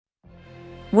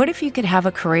What if you could have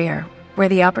a career where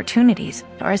the opportunities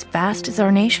are as vast as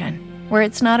our nation, where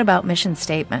it's not about mission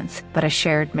statements, but a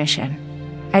shared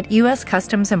mission? At U.S.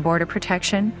 Customs and Border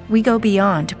Protection, we go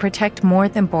beyond to protect more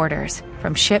than borders.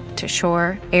 From ship to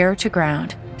shore, air to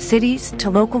ground, cities to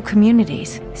local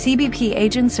communities, CBP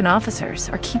agents and officers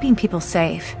are keeping people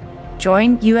safe.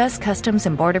 Join U.S. Customs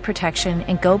and Border Protection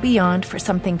and go beyond for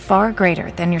something far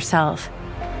greater than yourself.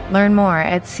 Learn more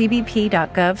at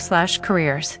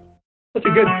cbp.gov/careers. That's a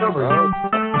good cover.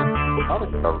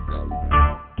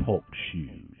 Talk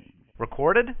shoes.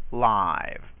 Recorded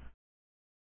live.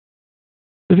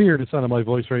 If you hear the sound of my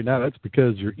voice right now, that's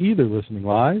because you're either listening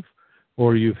live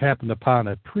or you've happened upon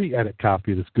a pre-edit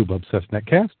copy of the Scuba Obsessed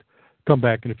Netcast. Come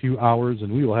back in a few hours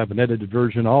and we will have an edited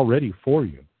version all ready for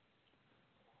you.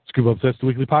 Scuba Obsessed, the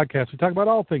weekly podcast. We talk about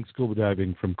all things scuba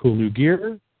diving, from cool new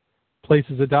gear,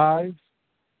 places to dive,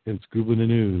 and scuba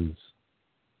news.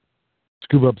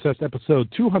 Scuba Obsessed episode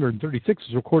 236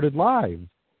 is recorded live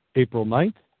April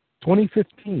 9th,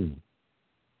 2015.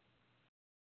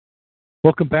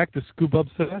 Welcome back to Scuba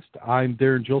Obsessed. I'm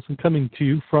Darren Jolson, coming to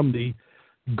you from the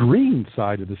green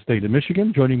side of the state of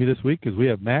Michigan. Joining me this week is we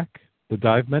have Mac, the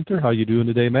dive mentor. How you doing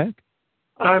today, Mac?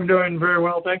 I'm doing very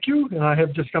well, thank you. I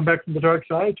have just come back from the dark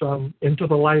side, so I'm into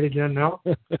the light again now.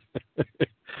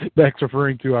 Mac's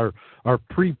referring to our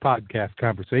pre-podcast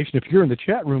conversation. If you're in the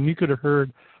chat room, you could have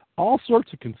heard all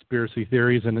sorts of conspiracy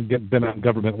theories and been on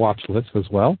government watch lists as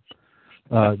well.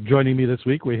 Joining me this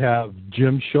week, we have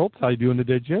Jim Schultz. How you doing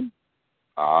today, Jim?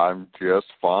 I'm just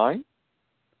fine.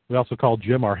 We also call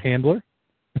Jim our handler.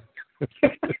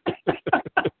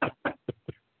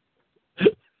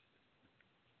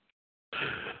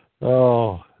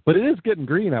 Oh, but it is getting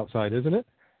green outside, isn't it?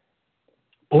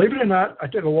 Believe it or not, I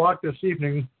took a walk this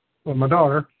evening with my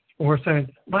daughter, and we're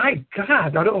saying, my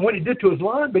God, I don't know what he did to his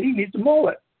lawn, but he needs to mow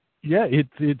it. Yeah,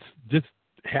 it's just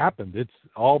happened. It's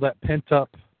all that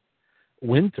pent-up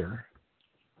winter.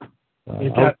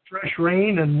 It got fresh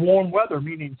rain and warm weather,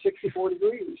 meaning 64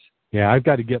 degrees. Yeah, I've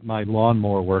got to get my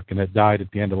lawnmower working. It died at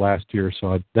the end of last year,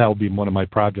 so that'll be one of my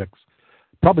projects,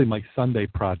 probably my Sunday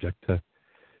project, to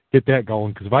get that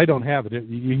going. Because if I don't have it,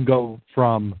 you can go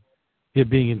from it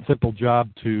being a simple job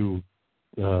to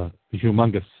a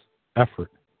humongous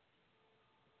effort.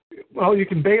 Well, you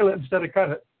can bale it instead of cut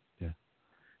it. Yeah.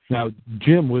 Now,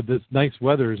 Jim, with this nice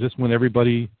weather, is this when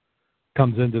everybody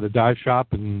comes into the dive shop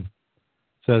and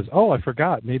says, oh, I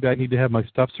forgot, maybe I need to have my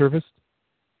stuff serviced?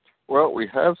 Well, we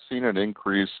have seen an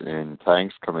increase in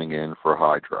tanks coming in for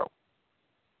hydro.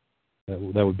 That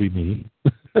would be me,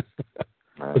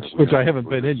 which I haven't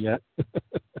been in yet.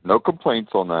 No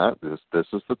complaints on that. This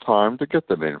is the time to get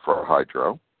them in for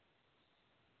hydro.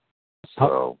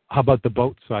 So, how about the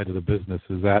boat side of the business?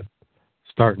 Is that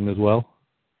starting as well?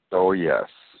 Oh, yes.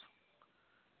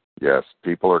 Yes,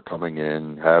 people are coming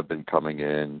in, have been coming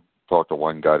in. Talked to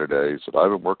one guy today, said, I've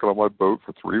been working on my boat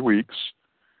for 3 weeks.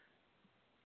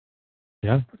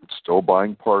 Yeah. Still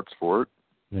buying parts for it.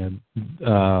 And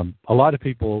a lot of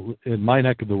people in my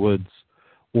neck of the woods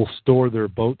will store their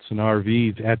boats and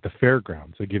RVs at the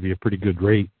fairgrounds. They give you a pretty good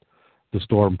rate to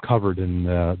store them covered in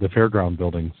the fairground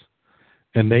buildings.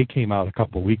 And they came out a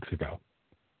couple of weeks ago.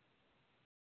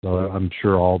 So I'm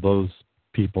sure all those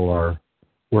people are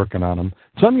working on them.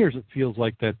 Some years it feels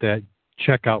like that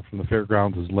checkout from the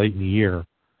fairgrounds is late in the year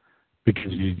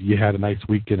because you had a nice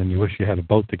weekend and you wish you had a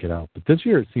boat to get out. But this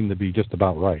year it seemed to be just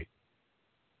about right.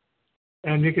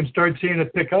 And you can start seeing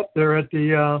it pick up there at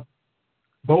the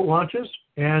boat launches,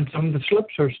 and some of the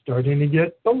slips are starting to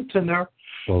get boats in there.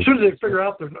 As soon as they figure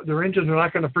out their engines are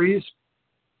not going to freeze,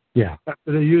 yeah,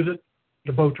 after they use it,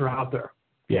 the boats are out there.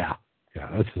 Yeah.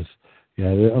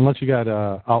 Unless you got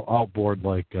outboard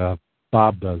like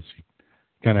Bob does, you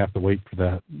kind of have to wait for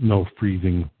that no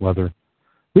freezing weather.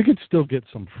 We could still get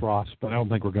some frost, but I don't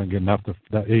think we're going to get enough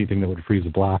anything that would freeze a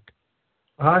block.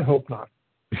 I hope not.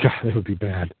 God, that would be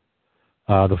bad.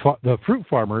 The fruit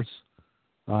farmers,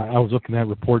 I was looking at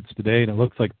reports today, and it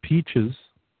looks like peaches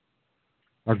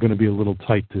are going to be a little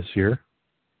tight this year.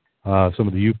 Some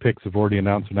of the U-picks have already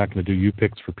announced they're not going to do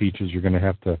U-picks for peaches. You're going to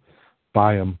have to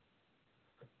buy them.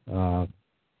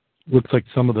 Looks like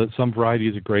some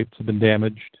varieties of grapes have been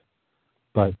damaged,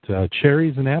 but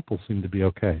cherries and apples seem to be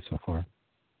okay so far.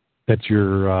 That's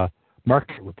your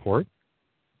market report.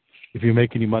 If you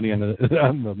make any money on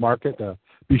the market,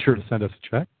 be sure to send us a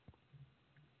check.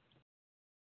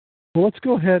 Well, let's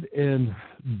go ahead and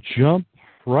jump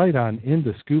right on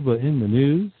into Scuba in the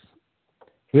News.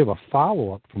 We have a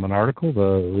follow-up from an article.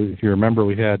 If you remember,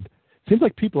 seems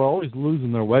like people are always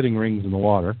losing their wedding rings in the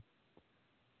water.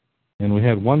 And we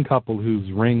had one couple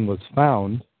whose ring was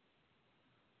found.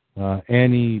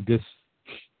 Annie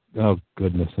oh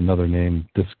goodness, another name,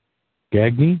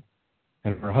 Disgagny,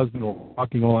 and her husband were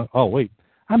walking along. Oh wait,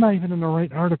 I'm not even in the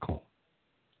right article.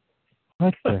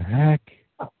 What the heck?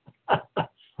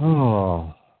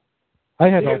 Oh, I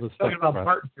had all this stuff. Talking about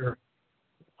Martin here.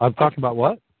 I'm talking about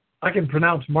what? I can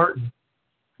pronounce Martin.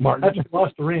 Martin. I just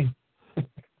lost the ring.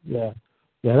 Yeah,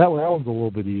 that one's a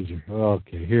little bit easier.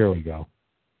 Okay, here we go.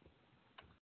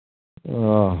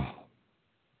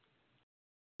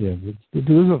 Yeah, this is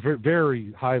a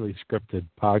very highly scripted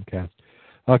podcast.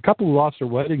 A couple who lost their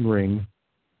wedding ring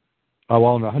while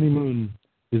on a honeymoon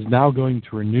is now going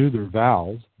to renew their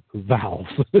vows.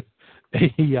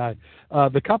 AEI.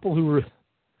 The couple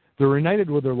they're reunited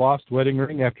with their lost wedding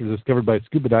ring after discovered by a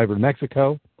scuba diver in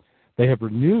Mexico. They have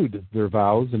renewed their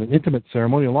vows in an intimate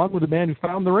ceremony along with the man who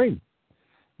found the ring.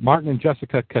 Martin and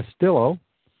Jessica Castillo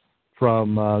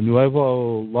from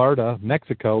Nuevo Larda,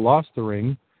 Mexico, lost the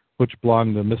ring, which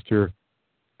belonged to Mr.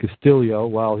 Castillo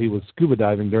while he was scuba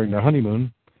diving during their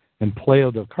honeymoon in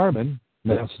Playa del Carmen.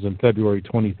 This was in February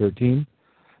 2013.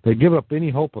 They give up any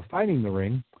hope of finding the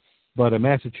ring, but a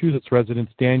Massachusetts resident,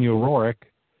 Daniel Rorick,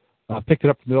 picked it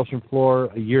up from the ocean floor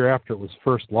a year after it was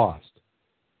first lost.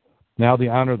 Now, to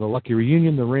honor the lucky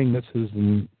reunion, the ring, Mrs.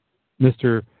 and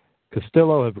Mr.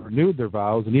 Castillo have renewed their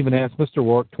vows and even asked Mr.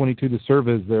 Rorick, 22, to serve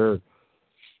as their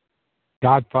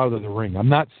godfather of the ring. I'm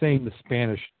not saying the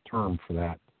Spanish term for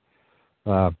that.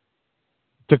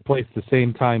 Took place at the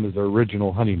same time as their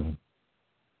original honeymoon.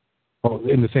 Oh,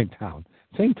 in the same town.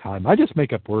 Same time. I just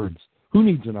make up words. Who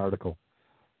needs an article?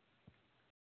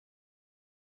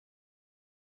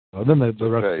 Then the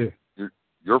rest. Okay.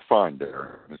 You're fine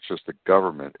there. It's just the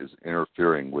government is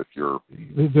interfering with your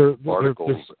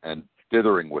articles and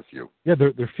dithering with you. Yeah,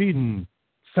 they're feeding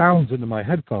sounds into my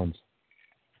headphones.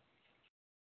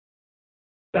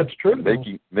 That's true.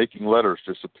 Making letters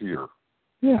disappear.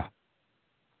 Yeah.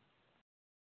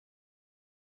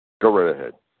 Go right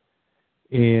ahead.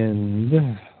 And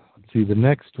let's see, the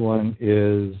next one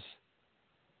is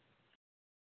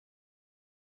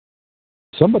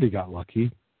somebody got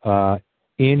lucky.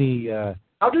 Annie.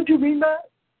 How did you mean that?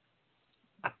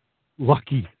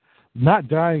 Lucky. Not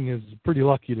dying is pretty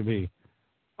lucky to me.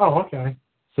 Oh, okay.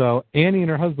 So Annie and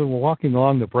her husband were walking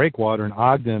along the breakwater in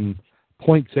Ogden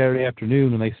Point Saturday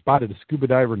afternoon, and they spotted a scuba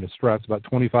diver in distress about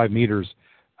 25 meters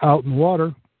out in the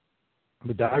water.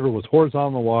 The diver was horizontal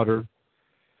in the water.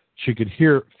 She could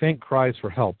hear faint cries for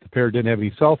help. The pair didn't have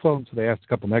any cell phones, so they asked a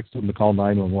couple next to them to call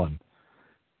 911.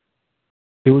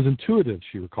 It was intuitive,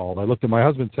 she recalled. I looked at my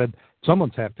husband and said,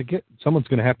 someone's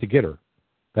going to have to get her.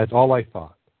 That's all I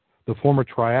thought. The former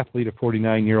triathlete, a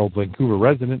 49-year-old Vancouver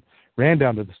resident, ran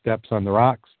down to the steps on the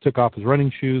rocks, took off his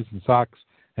running shoes and socks,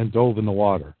 and dove in the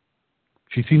water.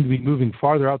 She seemed to be moving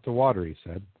farther out the water, he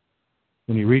said.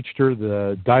 When he reached her,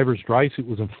 the diver's dry suit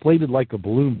was inflated like a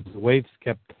balloon. The waves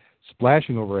kept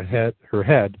splashing over her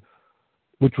head,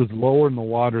 which was lower in the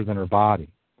water than her body.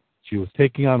 She was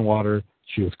taking on water.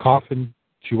 She was coughing.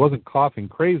 She wasn't coughing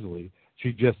crazily.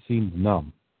 She just seemed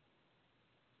numb.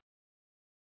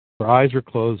 Her eyes were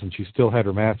closed, and she still had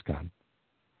her mask on.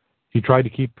 He tried to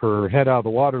keep her head out of the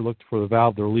water, looked for the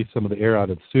valve to release some of the air out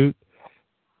of the suit.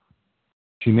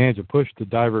 She managed to push the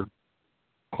diver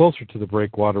closer to the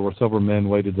breakwater where several men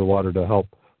waded the water to help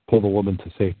pull the woman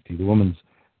to safety. The woman's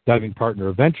diving partner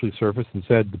eventually surfaced and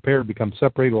said the pair had become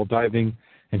separated while diving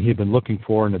and he had been looking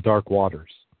for her in the dark waters.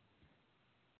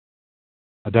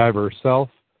 A diver herself,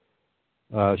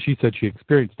 she said she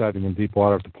experienced diving in deep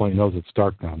water at the point knows it's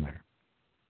dark down there.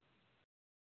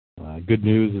 Good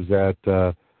news is that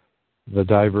the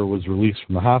diver was released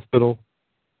from the hospital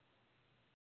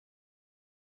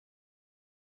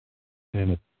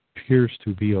and it appears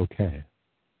to be okay.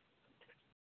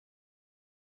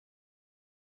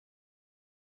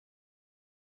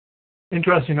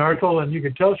 Interesting article, and you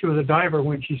could tell she was a diver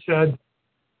when she said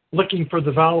looking for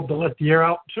the valve to let the air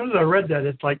out. As soon as I read that,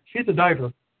 it's like she's a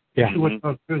diver. Yeah. She wouldn't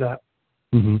go through that.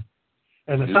 Mm-hmm.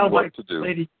 And it sounds like the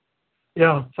lady,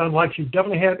 sounded like she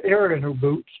definitely had air in her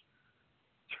boots.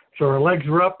 So her legs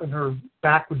were up and her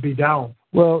back would be down.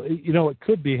 Well, it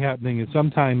could be happening, and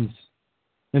sometimes,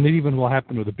 and it even will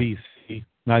happen with a BC,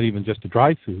 not even just a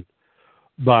dry suit.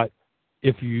 But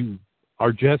if you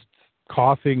are just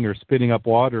coughing or spitting up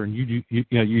water, and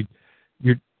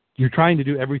you're trying to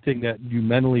do everything that you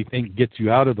mentally think gets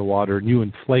you out of the water, and you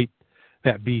inflate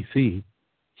that BC,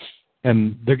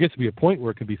 and there gets to be a point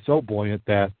where it can be so buoyant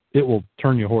that it will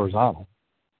turn you horizontal.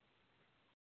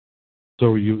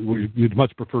 So you'd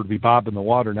much prefer to be bobbing the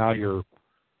water. Now you're,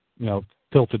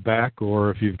 tilted back, or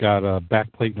if you've got a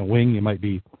back plate and a wing, you might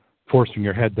be forcing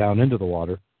your head down into the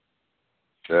water.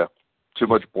 Yeah, too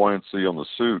much buoyancy on the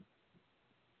suit.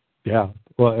 Yeah,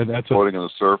 Well, and that's floating on the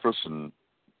surface and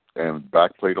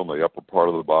back plate on the upper part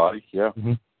of the body. Yeah.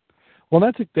 Mm-hmm. Well,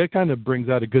 that kind of brings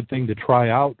out a good thing to try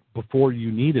out before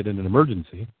you need it in an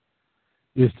emergency,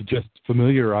 is to just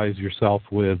familiarize yourself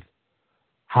with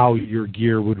how your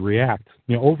gear would react.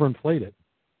 Overinflate it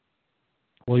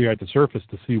while you're at the surface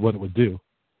to see what it would do.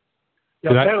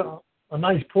 Yeah, I had a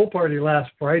nice pool party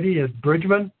last Friday at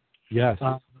Bridgman. Yes.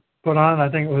 Put on, I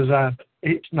think it was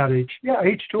H2O.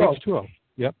 H2O.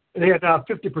 Yep. They had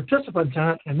 50 participants in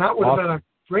it, and that would have been a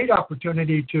great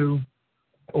opportunity to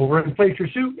overinflate your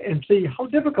suit and see how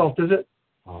difficult is it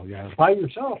by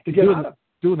yourself to get out of.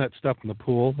 Doing that stuff in the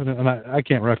pool, and I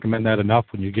can't recommend that enough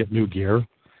when you get new gear.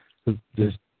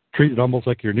 Just treat it almost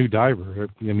like your new diver.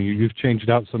 I mean, you've changed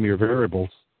out some of your variables.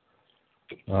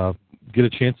 Get a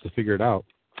chance to figure it out.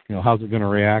 How's it going to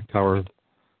react? Where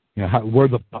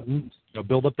the buttons?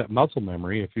 Build up that muscle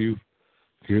memory. If you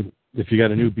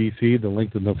got a new BC, the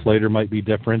length of the inflator might be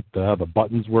different. The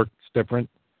buttons work different.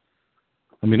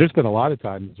 I mean, there's been a lot of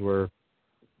times where,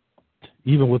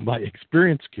 even with my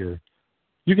experience gear,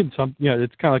 you can it's kind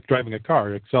of like driving a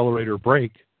car, accelerator,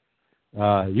 brake.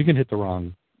 You can hit the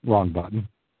wrong button.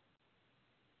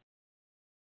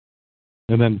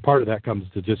 And then part of that comes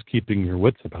to just keeping your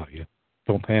wits about you.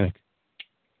 Don't panic.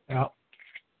 Yeah.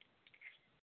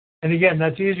 And again,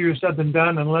 that's easier said than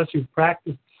done unless you've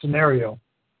practiced the scenario.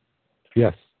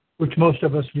 Yes. Which most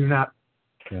of us do not.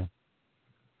 Yeah.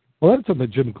 Well, that's something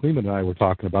Jim Kleeman and I were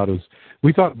talking about. Is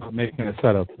we thought about making a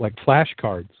set of like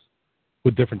flashcards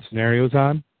with different scenarios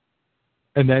on,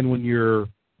 and then when you're,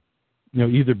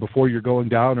 either before you're going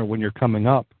down or when you're coming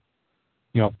up,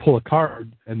 pull a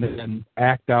card and then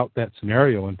act out that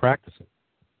scenario and practice it.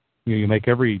 You make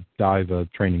every dive a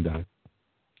training dive.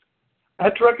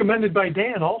 That's recommended by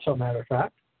Dan also, matter of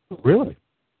fact. Really?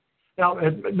 Now,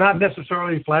 not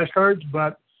necessarily flashcards,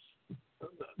 but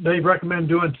they recommend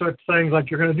doing such things like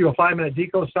you're going to do a 5-minute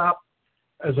deco stop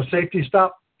as a safety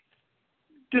stop.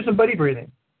 Do some buddy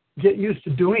breathing. Get used to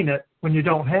doing it when you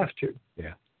don't have to.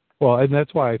 Yeah. Well, and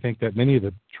that's why I think that many of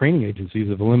the training agencies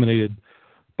have eliminated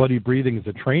buddy breathing as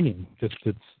a training. Just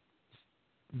it's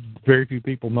very few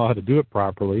people know how to do it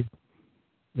properly,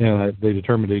 and they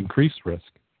determine to increase risk.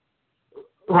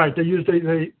 Right.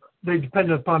 They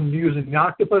depend upon using the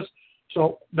octopus.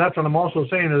 So that's what I'm also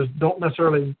saying is don't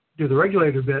necessarily do the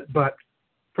regulator bit, but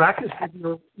practice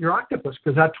with your octopus,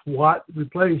 because that's what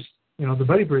replaced, the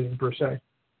buddy breathing per se.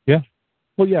 Yeah.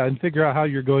 Well, yeah, and figure out how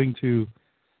you're going to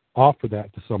offer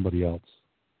that to somebody else.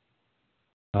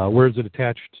 Where is it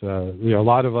attached? A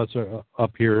lot of us are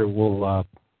up here will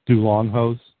do long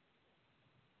hose.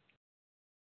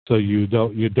 So you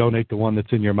donate the one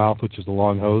that's in your mouth, which is the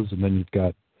long hose, and then you've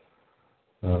got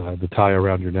the tie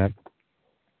around your neck.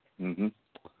 Mm-hmm.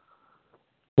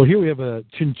 Well, here we have a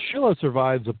chinchilla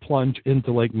survives a plunge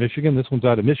into Lake Michigan. This one's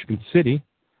out of Michigan City.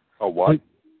 Oh, what?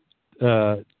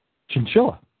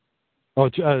 Chinchilla. Oh,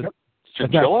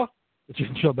 chinchilla?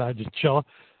 Chinchilla.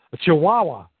 A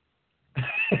chihuahua.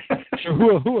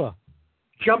 Chihuahua.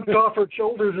 Jumped off her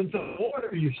shoulders into the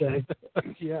water, you say?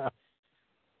 Yeah.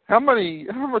 How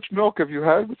much milk have you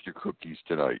had with your cookies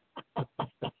tonight?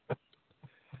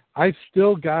 I've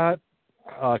still got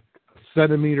a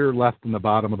centimeter left in the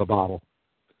bottom of the bottle.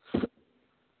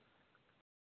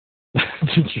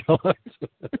 Chinchillas.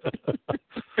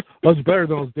 That's better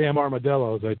than those damn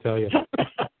armadillos, I tell you.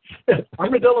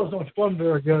 Armadillos don't swim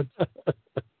very good.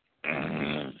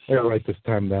 I gotta write this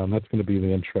time down. That's going to be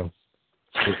the intro.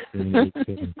 16,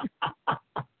 18.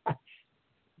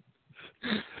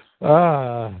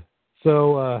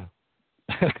 So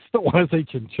I still want to say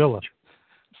chinchilla.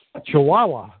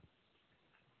 Chihuahua.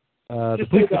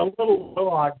 Just like a little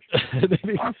dog.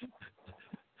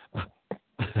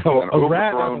 A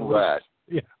rat. Rat.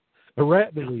 Yeah, a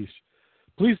rat in the leash.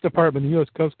 Police Department and U.S.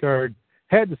 Coast Guard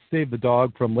had to save the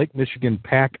dog from Lake Michigan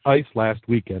pack ice last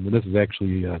weekend, and this is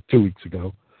actually 2 weeks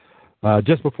ago.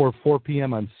 Just before 4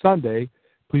 p.m. on Sunday,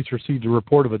 police received a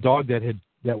report of a dog that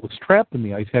was trapped in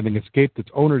the ice, having escaped its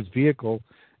owner's vehicle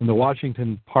in the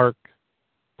Washington Park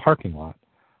parking lot.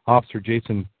 Officer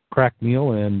Jason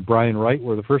Cracknell and Brian Wright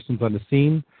were the first ones on the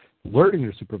scene, alerting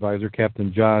their supervisor,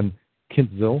 Captain John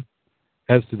Kintzill,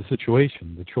 as to the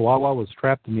situation. The Chihuahua was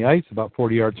trapped in the ice about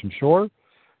 40 yards from shore.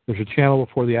 There's a channel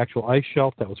before the actual ice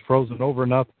shelf that was frozen over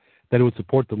enough that it would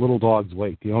support the little dog's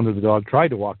weight. The owner of the dog tried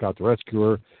to walk out to rescue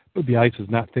her, but the ice is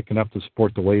not thick enough to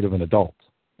support the weight of an adult.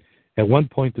 At one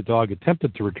point, the dog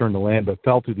attempted to return to land but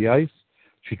fell through the ice.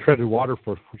 She treaded water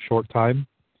for a short time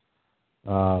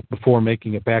before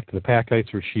making it back to the pack ice,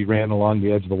 where she ran along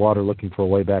the edge of the water looking for a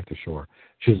way back to shore.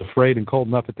 She was afraid and cold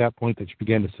enough at that point that she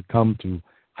began to succumb to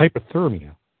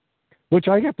hypothermia, which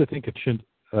I have to think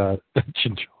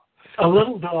chinchilla. A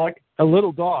little dog. A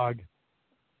little dog.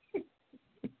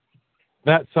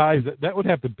 That size, that would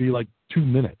have to be like 2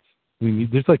 minutes. I mean,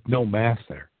 there's like no mass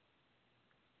there.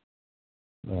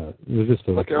 They're just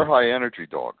but they're high energy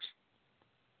dogs.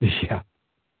 Yeah,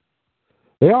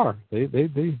 they are.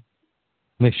 They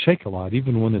shake a lot,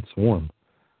 even when it's warm.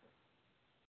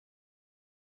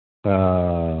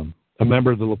 A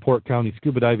member of the LaPorte County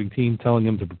scuba diving team telling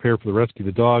him to prepare for the rescue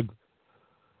of the dog.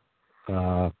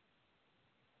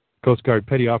 Coast Guard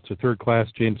Petty Officer 3rd Class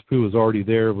James Pooh was already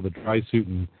there with a dry suit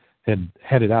and had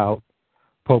headed out.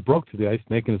 Poe broke through the ice,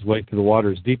 making his way through the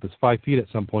water as deep as 5 feet at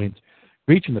some points.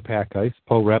 Reaching the pack ice,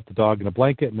 Poe wrapped the dog in a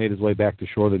blanket and made his way back to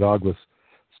shore. The dog was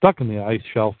stuck in the ice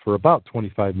shelf for about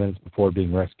 25 minutes before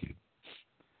being rescued.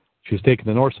 She was taken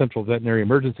to the North Central Veterinary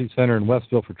Emergency Center in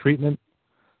Westville for treatment.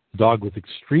 The dog was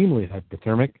extremely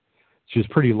hypothermic. She was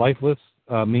pretty lifeless,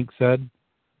 Mink said.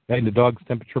 And the dog's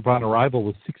temperature upon arrival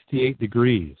was 68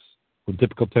 degrees, when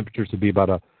typical temperatures would be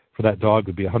for that dog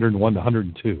would be 101 to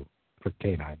 102 for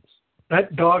canines.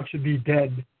 That dog should be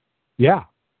dead. Yeah.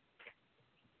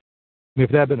 I mean,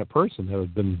 if that had been a person, that would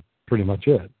have been pretty much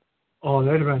it. Oh,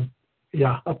 that would have been,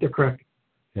 up there correct.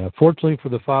 Yeah. Fortunately for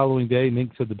the following day,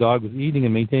 Mink said the dog was eating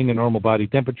and maintaining a normal body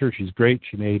temperature. She's great.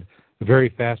 She made a very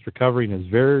fast recovery and is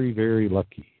very, very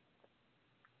lucky.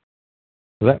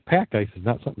 So that pack ice is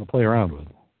not something to play around with.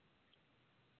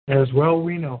 As well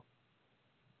we know.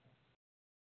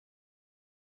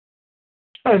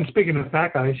 And speaking of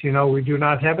pack ice, we do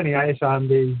not have any ice on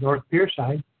the North Pier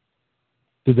side.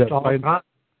 Is it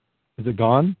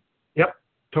gone? Yep,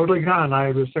 totally gone. I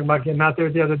was thinking about getting out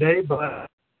there the other day, but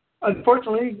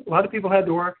unfortunately, a lot of people had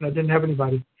to work, and I didn't have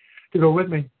anybody to go with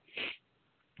me.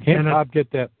 Can't Bob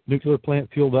get that nuclear plant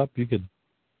fueled up? You could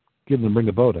give them to bring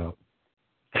a boat out.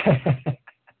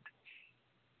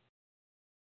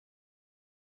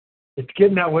 It's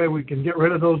getting that way. We can get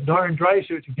rid of those darn dry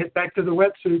suits and get back to the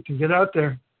wetsuits and get out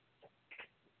there.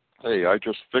 Hey, I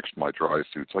just fixed my dry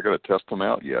suits. I got to test them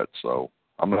out yet, so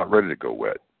I'm not ready to go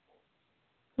wet.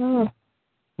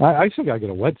 I still got to get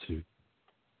a wetsuit.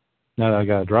 Now that I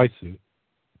got a dry suit.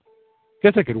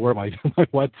 Guess I could wear my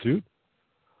wetsuit.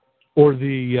 Or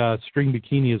the string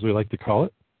bikini, as we like to call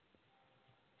it.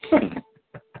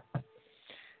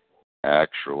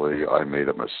 Actually, I made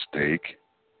a mistake.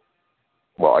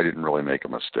 Well, I didn't really make a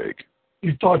mistake.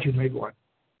 You thought you made one.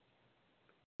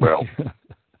 Well,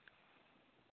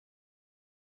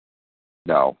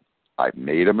 no, I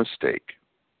made a mistake.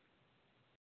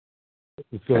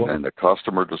 And then the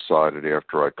customer decided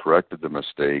after I corrected the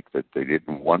mistake that they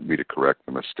didn't want me to correct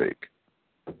the mistake.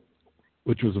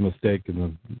 Which was a mistake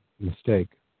in the mistake.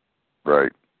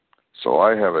 Right. So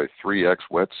I have a 3X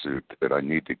wetsuit that I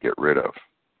need to get rid of.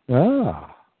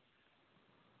 Ah.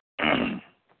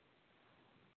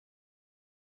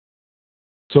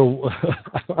 So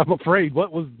I'm afraid,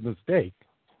 what was the mistake?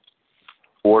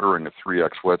 Ordering a 3X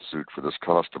wetsuit for this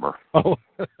customer. Oh.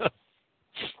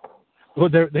 Well,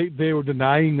 they were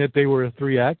denying that they were a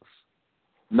 3X?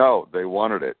 No, they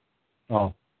wanted it.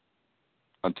 Oh.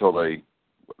 Until they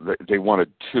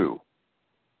wanted two.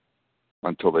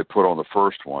 Until they put on the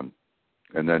first one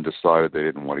and then decided they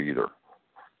didn't want either.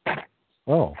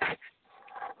 Oh.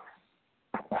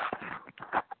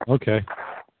 Okay.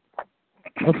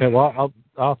 Okay, well,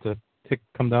 I'll have to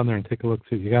come down there and take a look,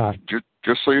 see what you got.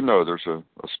 Just so you know, there's a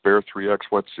spare 3X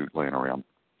wetsuit laying around.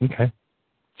 Okay.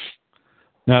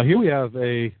 Now, here we have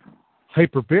a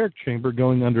hyperbaric chamber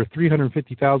going under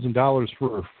 $350,000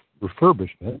 for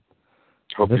refurbishment.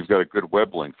 Hope you've got a good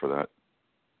web link for that.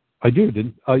 I do,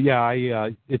 didn't?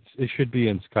 It should be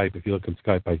in Skype. If you look in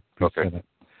Skype, I sent it.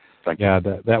 Thank you. Yeah,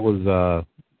 that was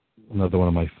another one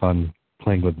of my fun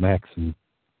playing with Macs and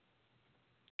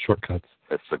shortcuts.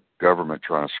 It's the government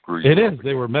trying to screw you. It is.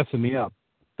 They were messing me up.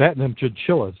 That and them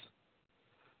chinchillas.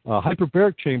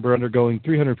 Hyperbaric chamber undergoing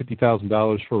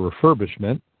 $350,000 for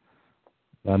refurbishment.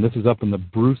 And this is up in the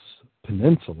Bruce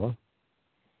Peninsula.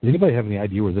 Does anybody have any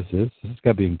idea where this is? This has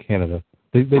got to be in Canada.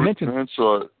 They mentioned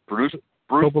Peninsula. Bruce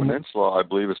Peninsula, I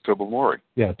believe, is Tobermory.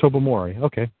 Yeah, Tobermory.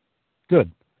 Okay,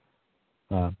 good.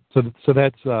 So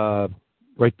that's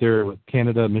right there with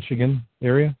Canada, Michigan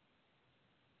area?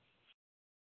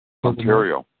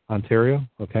 Ontario. Ontario,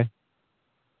 okay.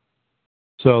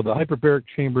 So the hyperbaric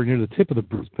chamber near the tip of the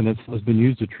Bruce Peninsula has been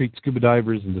used to treat scuba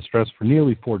divers in distress for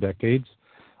nearly 4 decades.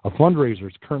 A fundraiser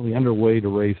is currently underway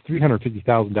to raise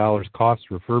 $350,000 cost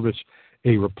to refurbish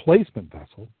a replacement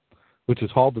vessel, which was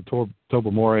hauled to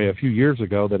Tobermory a few years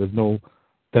ago that is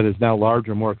now larger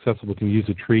and more accessible, can be used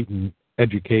to treat and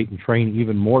educate and train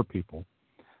even more people.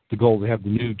 The goal is to have the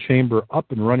new chamber up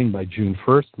and running by June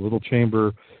 1st. The little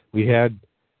chamber we had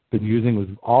been using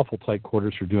with awful tight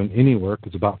quarters for doing any work.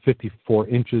 It's about 54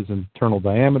 inches internal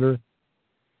diameter.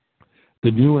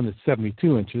 The new one is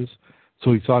 72 inches,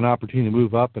 so we saw an opportunity to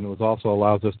move up, and it also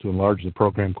allows us to enlarge the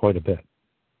program quite a bit.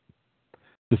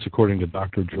 This according to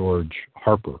Dr. George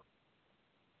Harper.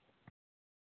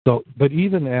 So, but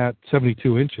even at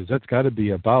 72 inches, that's got to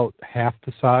be about half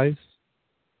the size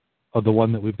of the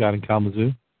one that we've got in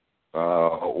Kalamazoo.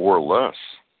 Or less.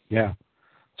 Yeah.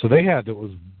 So they had, it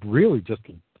was really just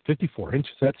 54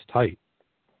 inches. That's tight.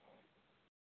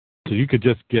 So you could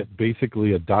just get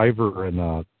basically a diver and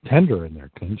a tender in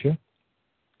there, couldn't you?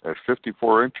 At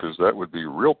 54 inches, that would be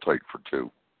real tight for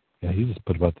two. Yeah, you just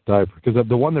put about the diver. Because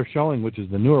the one they're showing, which is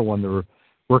the newer one they're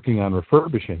working on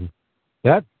refurbishing,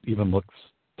 that even looks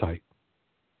tight.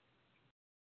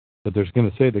 But they're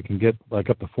going to say they can get like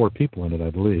up to 4 people in it,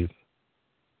 I believe.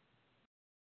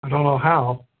 I don't know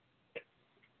how.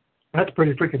 That's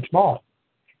pretty freaking small.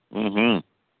 Mm-hmm.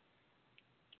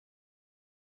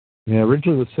 Yeah,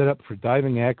 originally it was set up for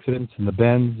diving accidents and the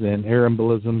bends and air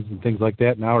embolisms and things like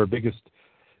that. Now our biggest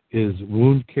is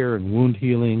wound care and wound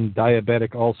healing,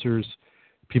 diabetic ulcers,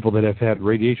 people that have had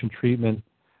radiation treatment.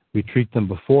 We treat them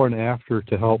before and after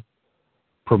to help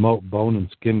promote bone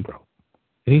and skin growth.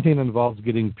 Anything that involves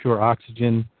getting pure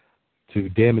oxygen to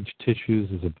damaged tissues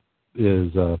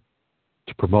is to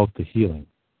promote the healing.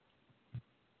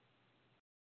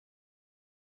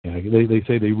 Yeah, they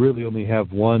say they really only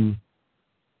have one,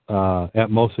 at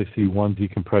most they see one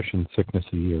decompression sickness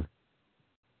a year.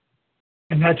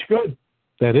 And that's good.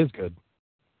 That is good.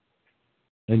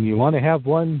 And you want to have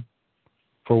one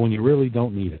for when you really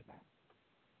don't need it.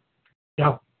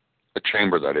 Yeah. A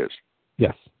chamber, that is.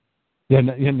 Yes. Yeah,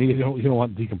 you don't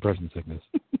want decompression sickness.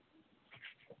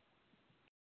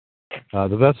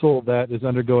 The vessel that is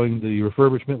undergoing the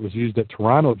refurbishment was used at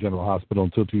Toronto General Hospital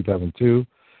until 2002.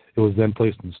 It was then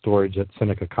placed in storage at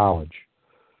Seneca College.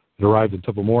 It arrived in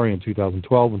Tobermory in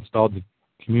 2012, installed the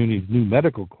community's new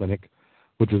medical clinic,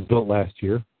 which was built last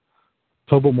year.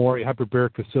 Tobermory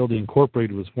Hyperbaric Facility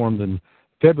Incorporated was formed in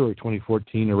February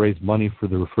 2014 to raise money for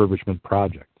the refurbishment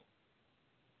project.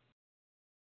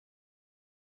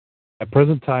 At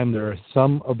present time, there are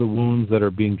some of the wounds that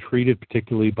are being treated,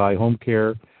 particularly by home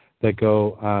care, that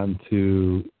go on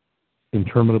to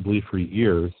interminably for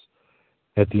years.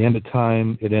 At the end of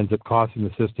time, it ends up costing the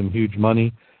system huge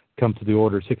money, comes to the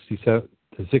order of $60,000 to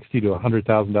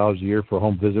 $100,000 a year for a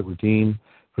home visit routine.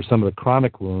 For some of the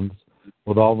chronic wounds,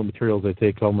 with all the materials they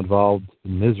take home involved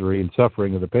in misery and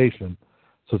suffering of the patient.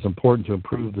 So it's important to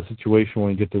improve the situation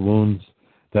when you get the wounds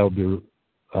that will be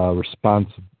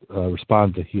respond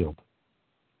to healed.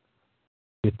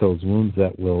 Get those wounds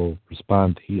that will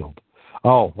respond to healed.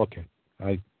 Oh, okay.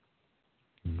 I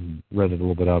read it a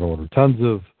little bit out of order. Tons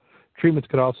of treatments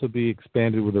could also be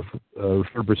expanded with a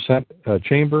refurbished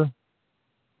chamber.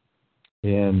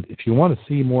 And if you want to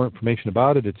see more information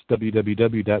about it, it's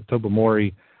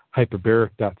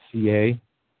www.tobermoryhyperbaric.ca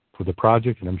for the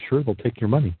project, and I'm sure they'll take your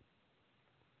money.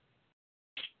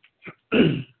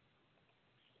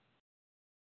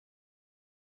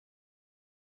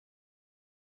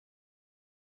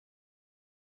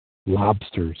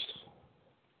 Lobsters.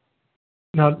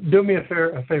 Now, do me a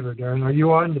favor, Darren. Are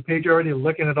you on the page already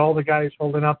looking at all the guys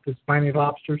holding up the spiny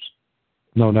lobsters?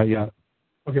 No, not yet.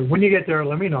 Okay, when you get there,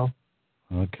 let me know.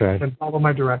 Okay. And follow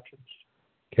my directions.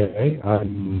 Okay,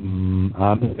 I'm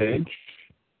on the page.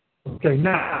 Okay,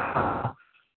 now,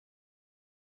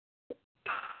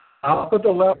 I'll put the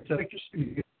left.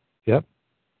 Yep.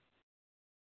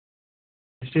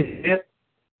 You see it?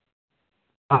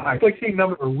 I click the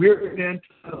number weird into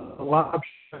the lobster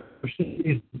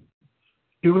season.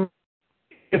 Do me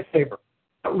a favor.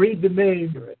 Read the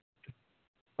name of it.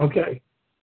 Okay.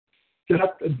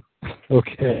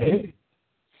 Okay.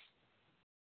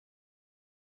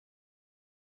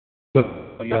 So,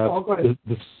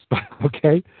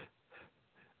 okay.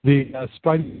 The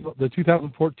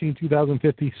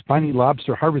 2014-2015 spiny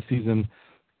lobster harvest season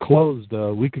closed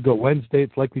a week ago Wednesday.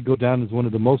 It's likely to go down as one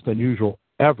of the most unusual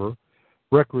ever.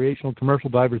 Recreational and commercial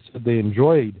divers said they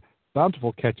enjoyed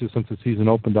bountiful catches since the season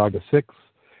opened August 6th.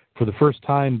 For the first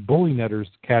time, bully netters'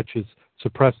 catches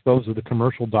suppressed those of the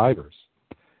commercial divers.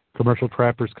 Commercial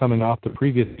trappers coming off the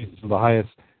previous seasons of the highest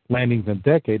landings in a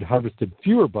decade harvested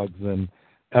fewer bugs than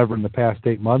ever in the past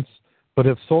 8 months, but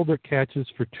have sold their catches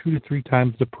for 2 to 3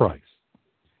 times the price.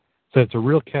 So it's a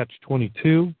real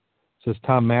catch-22, says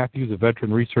Tom Matthews, a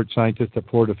veteran research scientist at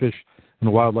Florida Fish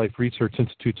and Wildlife Research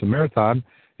Institute's Marathon.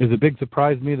 Is a big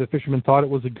surprise to me the fishermen thought it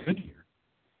was a good year.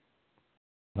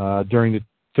 During the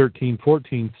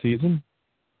 13-14 season,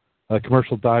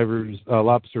 commercial divers,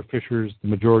 lobster fishers, the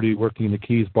majority working in the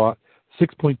Keys, bought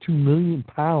 6.2 million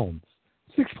pounds.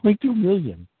 6.2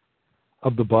 million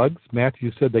of the bugs.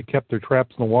 Matthews said they kept their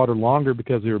traps in the water longer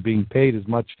because they were being paid as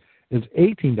much as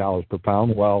 $18 per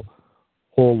pound, while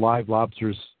whole live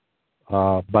lobsters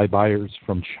by buyers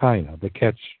from China. The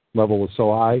catch level was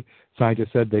so high,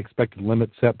 scientists said they expected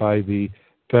limits set by the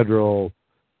Federal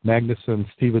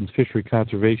Magnuson-Stevens Fishery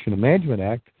Conservation and Management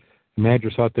Act. The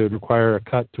managers thought they would require a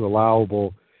cut to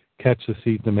allowable catch this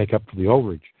season to make up for the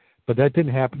overage. But that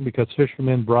didn't happen because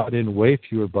fishermen brought in way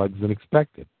fewer bugs than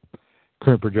expected.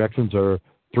 Current projections are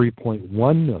 3.1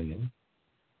 million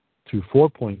to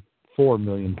 4.4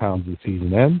 million pounds as the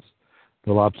season ends.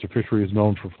 The lobster fishery is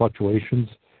known for fluctuations.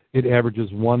 It averages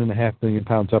 1.5 million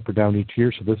pounds up or down each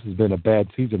year, so this has been a bad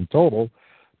season total.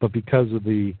 But because of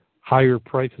the higher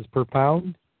prices per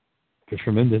pound,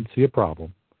 fishermen didn't see a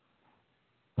problem.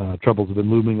 Troubles have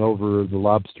been looming over the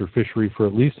lobster fishery for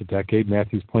at least a decade.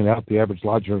 Matthews pointed out the average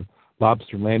lobster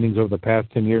landings over the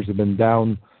past 10 years have been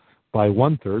down by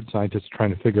 1/3. Scientists are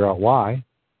trying to figure out why.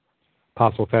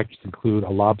 Possible factors include a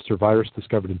lobster virus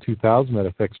discovered in 2000 that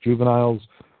affects juveniles,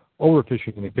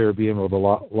 overfishing in the Caribbean where the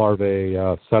larvae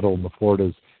settle in the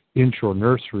Florida's inshore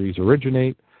nurseries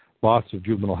originate, loss of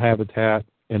juvenile habitat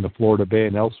in the Florida Bay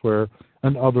and elsewhere,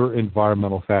 and other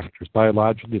environmental factors.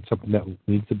 Biologically, it's something that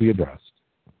needs to be addressed.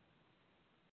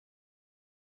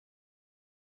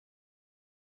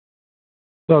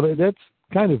 So that's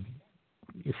kind of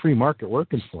free market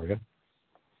working for you.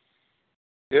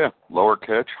 Yeah, lower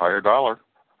catch, higher dollar,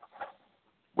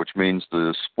 which means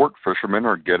the sport fishermen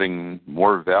are getting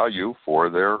more value for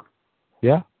their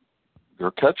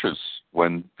catches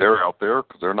when they're out there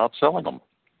because they're not selling them.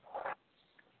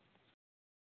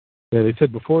 Yeah, they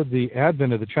said before the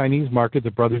advent of the Chinese market,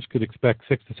 the brothers could expect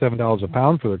 $6 to $7 a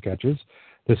pound for their catches.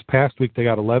 This past week they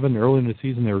got 11. Early in the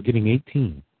season they were getting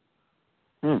 18.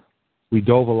 We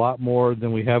dove a lot more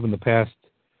than we have in the past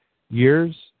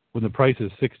years. When the price is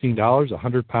 $16,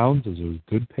 100 pounds is a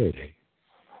good payday.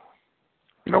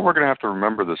 You know, we're going to have to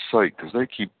remember the site because they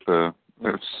keep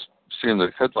seeing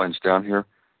the headlines down here.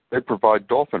 They provide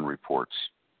dolphin reports.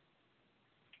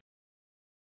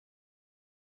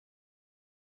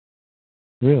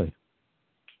 Really?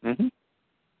 Mm-hmm.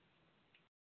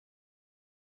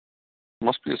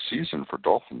 Must be a season for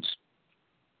dolphins.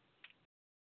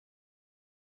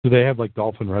 Do they have like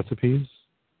dolphin recipes?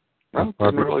 No, they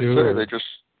didn't really say.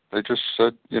 They just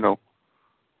said,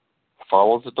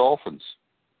 follow the dolphins.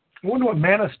 I wonder what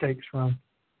manna steaks run.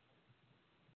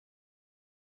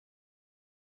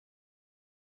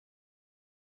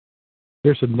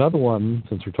 There's another one,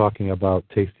 since we're talking about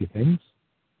tasty things.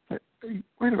 Hey,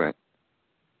 wait a minute.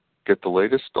 Get the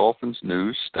latest dolphins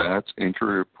news, stats,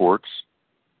 injury reports.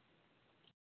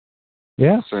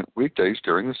 Yeah. Sent weekdays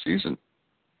during the season.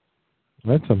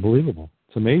 That's unbelievable.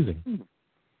 It's amazing.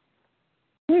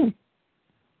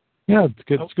 Yeah, it's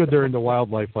good. It's good they're into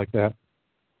wildlife like that.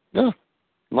 Yeah,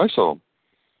 nice of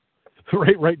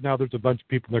them. Right now, there's a bunch of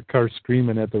people in their cars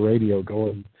screaming at the radio,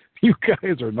 going, "You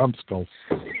guys are numbskulls."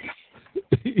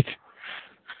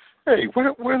 Hey,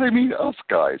 what do they mean, us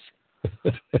guys?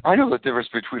 I know the difference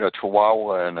between a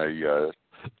Chihuahua and a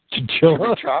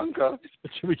chimichanga.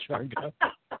 Chimichanga.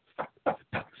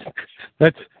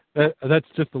 That's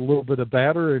just a little bit of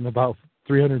batter and about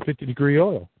 350-degree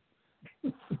oil.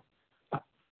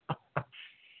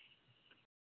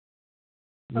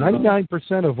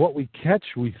 99% of what we catch,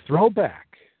 we throw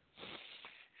back.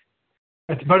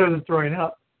 That's better than throwing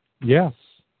up. Yes.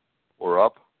 Or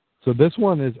up. So this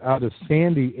one is out of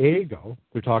San Diego.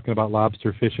 They're talking about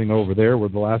lobster fishing over there, where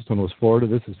the last one was Florida.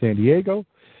 This is San Diego.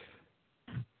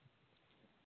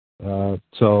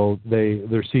 So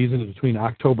their season is between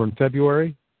October and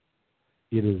February.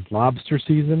 It is lobster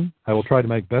season. I will try to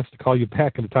make best to call you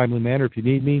back in a timely manner. If you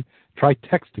need me, try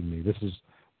texting me. This is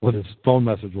what his phone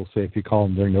message will say if you call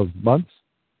him during those months.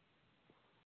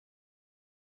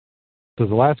 So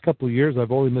the last couple of years,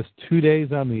 I've only missed 2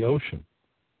 days on the ocean.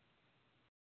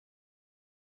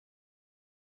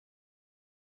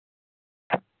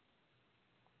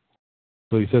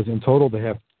 So he says in total they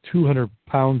have 200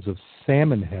 pounds of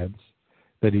salmon heads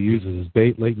that he uses as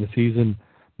bait late in the season.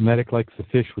 Medic likes to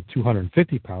fish with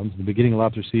 250 pounds. In the beginning of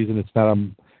lobster season, it's not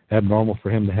abnormal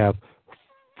for him to have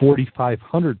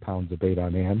 4,500 pounds of bait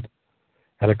on hand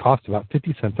at a cost of about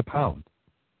 50 cents a pound.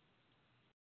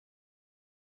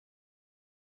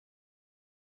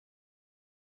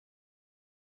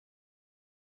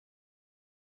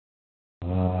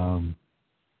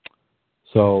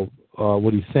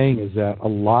 What he's saying is that a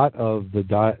lot of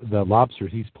the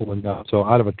lobsters he's pulling up, so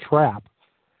out of a trap,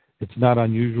 it's not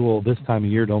unusual this time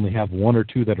of year to only have 1 or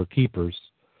 2 that are keepers.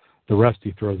 The rest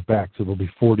he throws back, so there'll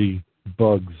be 40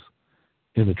 bugs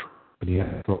in the trap, and you have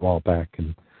to throw it all back.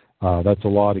 And that's a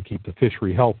law to keep the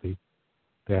fishery healthy.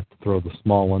 They have to throw the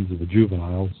small ones or the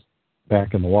juveniles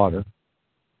back in the water. It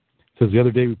says the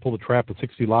other day we pulled a trap with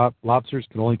 60 lobsters,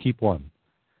 can only keep one.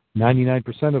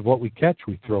 99% of what we catch,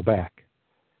 we throw back.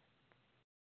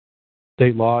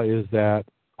 State law is that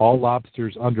all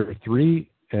lobsters under 3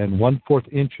 1/4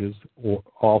 inches, or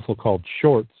also called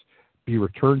shorts, be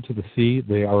returned to the sea.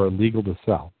 They are illegal to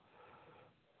sell.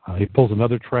 He pulls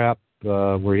another trap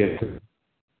where he has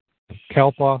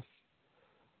kelp off.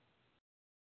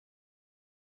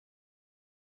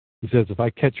 He says, if I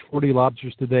catch 40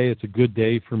 lobsters today, it's a good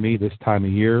day for me this time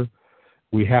of year.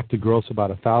 We have to gross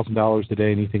about $1,000 a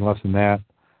day. Anything less than that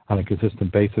on a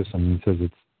consistent basis. And he says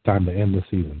it's time to end the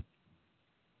season.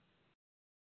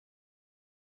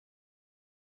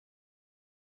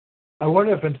 I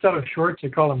wonder if instead of shorts, they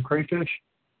call them crayfish.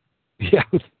 Yeah.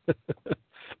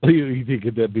 You think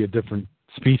that'd be a different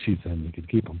species then? You could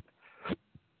keep them.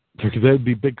 Because that'd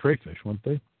be big crayfish, wouldn't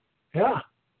they? Yeah.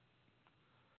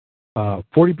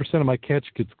 40% of my catch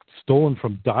gets stolen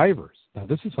from divers. Now,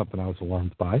 this is something I was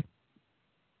alarmed by.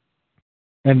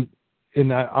 And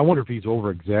I wonder if he's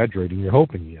over-exaggerating. You're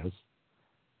hoping he is.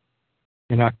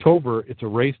 In October, it's a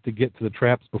race to get to the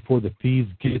traps before the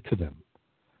thieves get to them.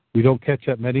 We don't catch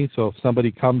that many, so if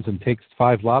somebody comes and takes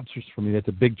 5 lobsters from me, that's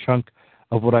a big chunk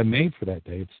of what I made for that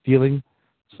day. It's stealing.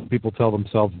 Some people tell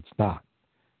themselves it's not.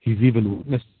 He's even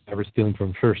witnessed ever stealing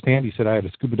from firsthand. He said, I had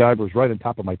a scuba diver was right on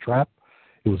top of my trap.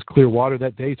 It was clear water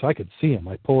that day, so I could see him.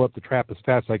 I pulled up the trap as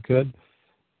fast as I could.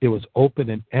 It was open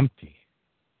and empty.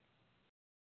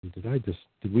 Did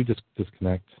we just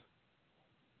disconnect?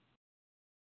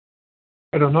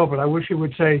 I don't know, but I wish it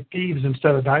would say thieves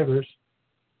instead of divers.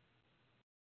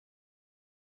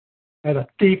 And a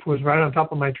thief was right on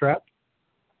top of my trap.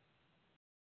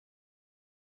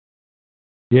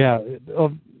 Yeah.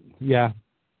 Yeah.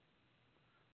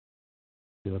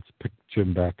 Let's pick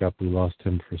Jim back up. We lost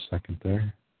him for a second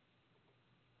there.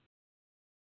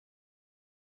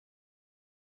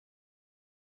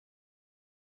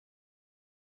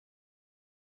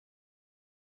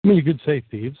 I mean, you could say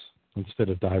thieves instead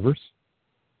of divers.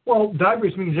 Well,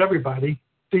 divers means everybody.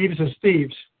 Thieves is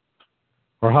thieves.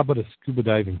 Or how about a scuba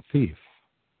diving thief?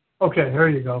 Okay, there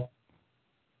you go.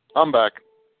 I'm back.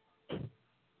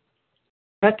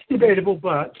 That's debatable,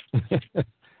 but...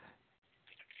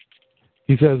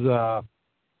 He says, I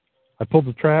pulled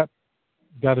the trap,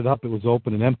 got it up, it was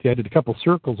open and empty. I did a couple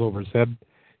circles over his head.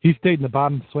 He stayed in the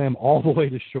bottom, swam all the way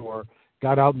to shore,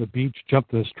 got out on the beach,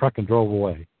 jumped in his truck, and drove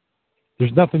away.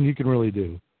 There's nothing you can really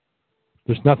do.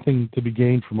 There's nothing to be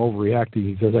gained from overreacting.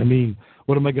 He says, I mean,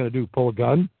 what am I going to do, pull a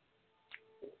gun?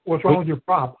 What's wrong with your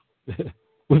prop?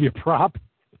 With your prop?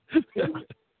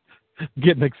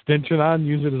 Get an extension on,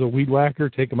 use it as a weed whacker,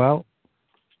 take them out?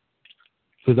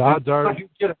 So the odds are...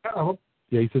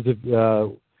 Yeah, he says,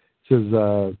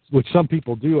 which some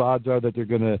people do, odds are that they're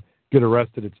going to get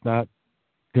arrested. It's not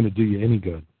going to do you any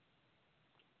good.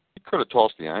 You could have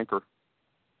tossed the anchor.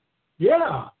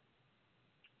 Yeah.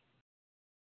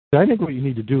 I think what you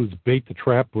need to do is bait the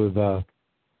trap with,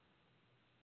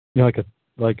 like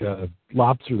a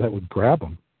lobster that would grab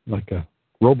them, like a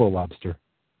robo lobster.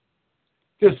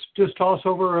 Just toss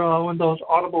over one of those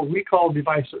audible recall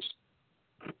devices.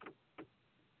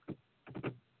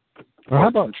 Or how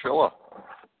about chinchilla?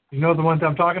 You know the ones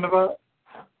I'm talking about?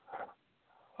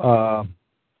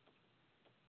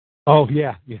 Oh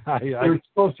yeah. They're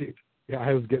explosive. Yeah,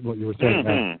 I was getting what you were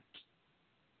saying.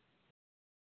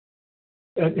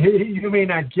 And you may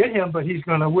not get him, but he's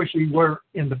going to wish he were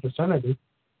in the vicinity.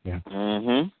 Yeah.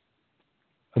 Mm-hmm.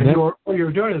 And then, what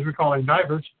you're doing is recalling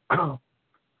divers.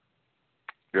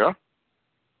 Yeah.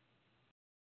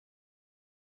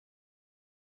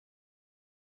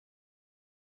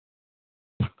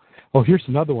 Oh, here's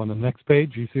another one. On the next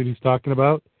page, you see what he's talking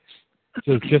about? It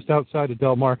says, just outside of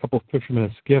Del Mar, a couple of fishermen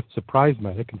in a skiff surprise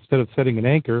medic. Instead of setting an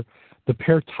anchor, the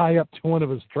pair tie up to one of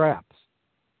his traps.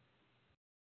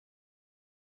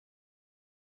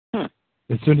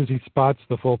 As soon as he spots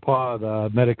the faux pas, the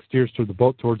medic steers toward the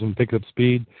boat towards him and picks up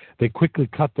speed. They quickly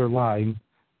cut their line.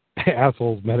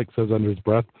 Assholes, medic says under his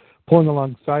breath. Pulling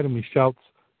alongside him, he shouts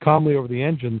calmly over the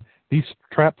engine, these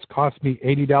traps cost me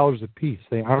 $80 a piece.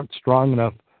 They aren't strong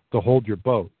enough to hold your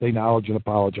boat. They acknowledge and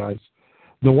apologize.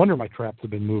 No wonder my traps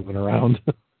have been moving around.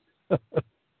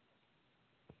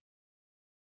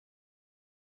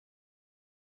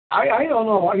 I don't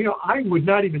know. You know, I would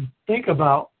not even think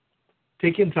about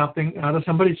taking something out of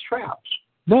somebody's traps.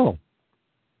 No.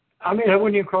 I mean, that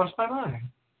wouldn't even cross my mind.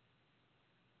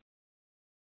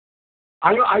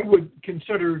 I would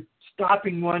consider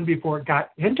stopping one before it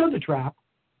got into the trap.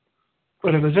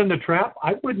 But if it's in the trap,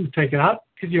 I wouldn't take it out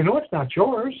because you know it's not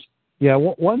yours. Yeah,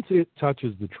 once it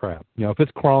touches the trap, if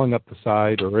it's crawling up the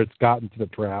side or it's gotten to the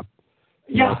trap,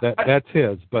 that's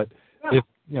his. But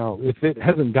if it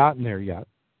hasn't gotten there yet,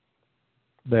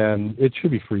 then it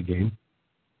should be free game.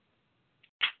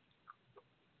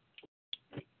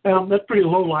 That's pretty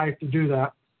low life to do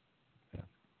that.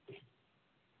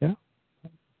 Yeah.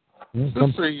 Is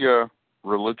this a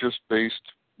religious-based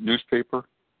newspaper?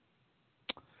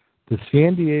 The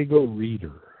San Diego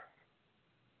Reader.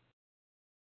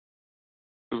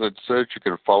 Because it says you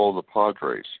can follow the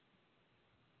Padres.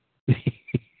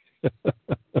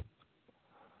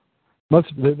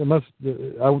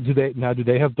 Do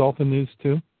they have Dolphin news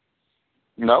too?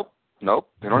 Nope.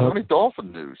 They don't have any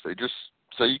Dolphin news. They just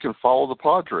say you can follow the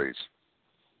Padres.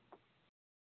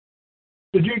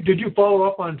 Did you follow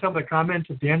up on some of the comments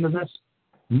at the end of this?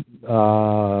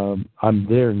 I'm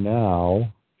there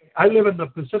now. I live in the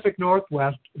Pacific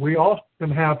Northwest. We often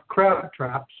have crab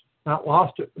traps, not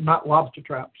lobster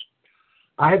traps.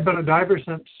 I have been a diver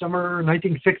since summer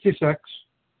 1966,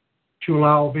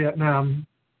 Chulao, Vietnam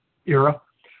era.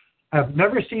 I've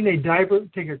never seen a diver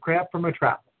take a crab from a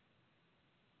trap.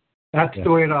 That's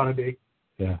the way it ought to be.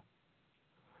 Yeah.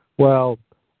 Well,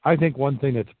 I think one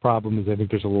thing that's a problem is I think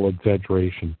there's a little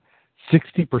exaggeration.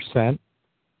 60%.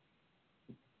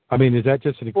 I mean, is that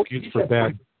just an excuse for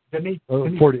bad?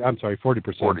 40. I'm sorry,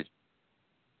 40%. 40.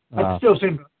 That still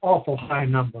seems an awful high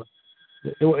number.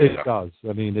 It does.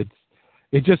 I mean,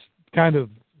 it's just kind of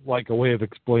like a way of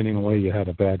explaining away you had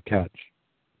a bad catch.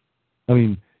 I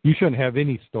mean, you shouldn't have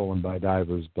any stolen by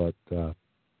divers, but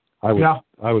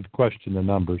I would question the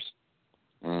numbers.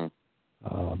 Mm.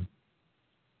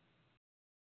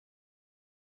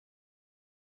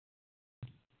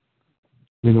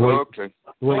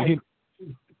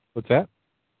 What's that?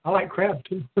 I like crab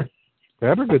too.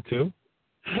 Crab are good too.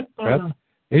 Crab,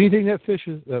 anything that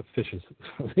fishes,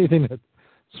 anything that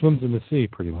swims in the sea,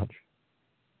 pretty much.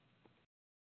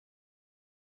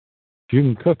 If you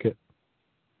can cook it.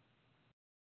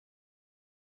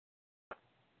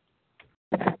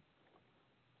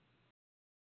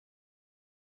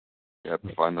 Yep,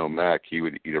 if I know Mac, he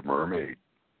would eat a mermaid.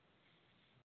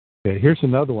 Okay, here's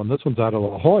another one. This one's out of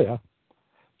La Jolla.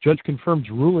 Judge confirms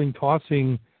ruling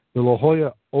tossing the La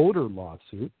Jolla odor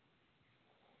lawsuit.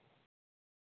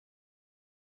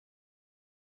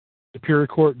 Superior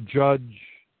Court judge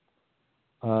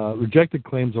rejected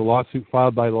claims of lawsuit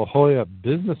filed by La Jolla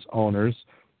business owners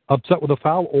upset with a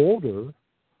foul odor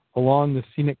along the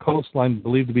scenic coastline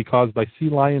believed to be caused by sea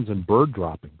lions and bird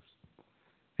droppings.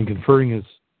 And confirming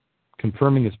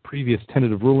his previous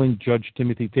tentative ruling, Judge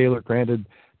Timothy Taylor granted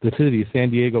the city of San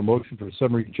Diego motion for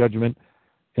summary judgment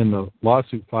in the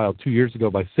lawsuit filed 2 years ago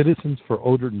by Citizens for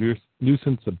Odor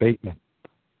Nuisance Abatement.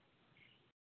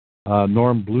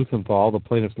 Norm Bluthenthal, the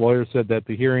plaintiff's lawyer, said that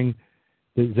the hearing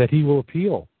is that he will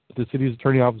appeal. The city's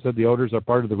attorney office said the odors are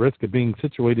part of the risk of being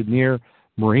situated near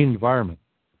marine environment.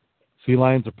 Sea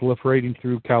lions are proliferating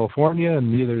through California,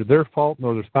 and neither their fault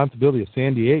nor the responsibility of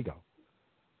San Diego.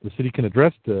 The city can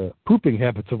address the pooping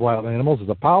habits of wild animals as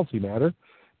a policy matter,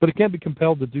 but it can't be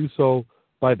compelled to do so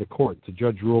by the court. The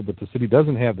judge ruled that the city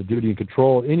doesn't have the duty and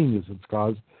control of any nuisance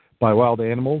caused by wild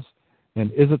animals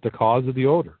and isn't the cause of the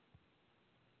odor.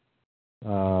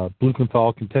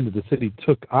 Blumenthal contended the city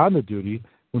took on the duty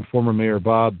when former Mayor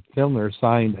Bob Fillner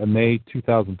signed a May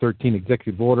 2013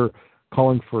 executive order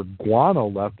calling for guano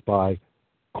left by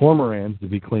cormorants to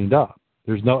be cleaned up.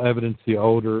 There's no evidence the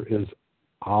odor is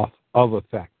of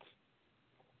effect.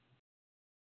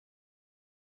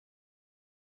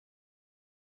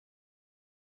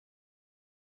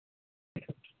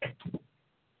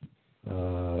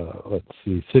 Let's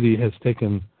see. City has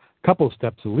taken a couple of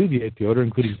steps to alleviate the odor,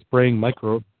 including spraying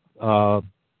microbial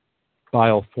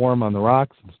form on the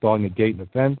rocks, installing a gate and a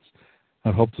fence,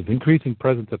 in hopes of increasing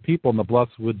presence of people in the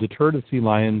bluffs would deter the sea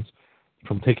lions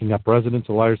from taking up residence.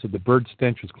 The lawyer said the bird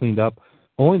stench was cleaned up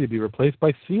only to be replaced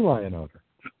by sea lion odor.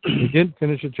 He didn't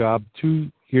finish the job.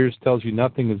 2 years tells you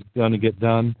nothing is going to get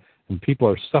done, and people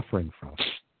are suffering from it.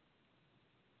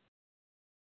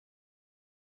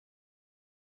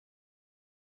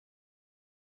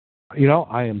 You know,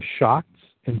 I am shocked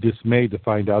and dismayed to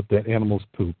find out that animals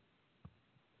poop.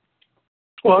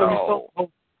 Well, there's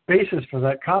no basis for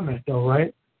that comment, though,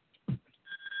 right?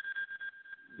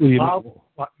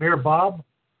 Mayor Bob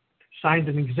signed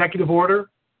an executive order.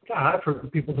 God, I've heard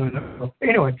people doing that.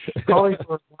 Anyway, calling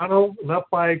for guano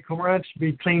left by cormorants to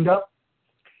be cleaned up.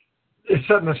 It's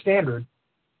setting a standard.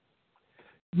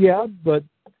 Yeah, but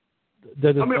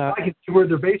that is I can see where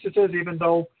their basis is, even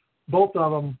though both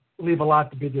of them leave a lot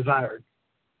to be desired.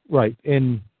 Right,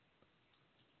 and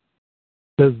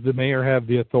Does the mayor have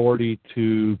the authority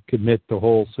to commit the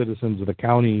whole citizens of the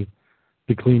county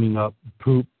to cleaning up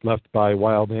poop left by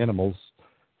wild animals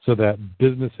so that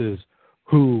businesses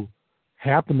who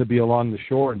happen to be along the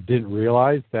shore and didn't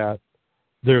realize that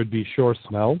there would be shore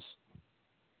smells?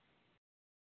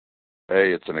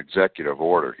 Hey, it's an executive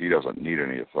order. He doesn't need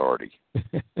any authority.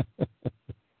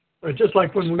 Just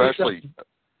like when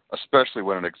especially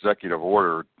when an executive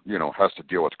order, has to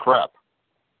deal with crap.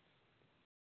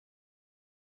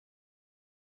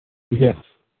 Yes.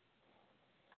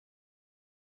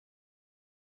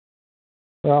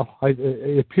 Well,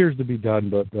 it appears to be done,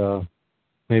 but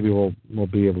maybe we'll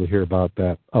be able to hear about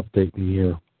that update in a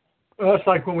year. Well, it's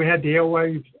like when we had the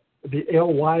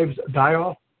alewives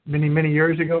die-off many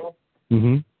years ago.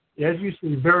 Mm-hmm. As you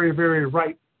see, very, very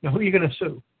right. Now, who are you going to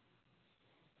sue?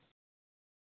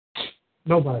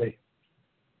 Nobody.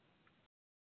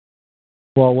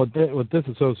 Well, what this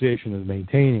association is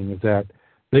maintaining is that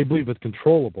they believe it's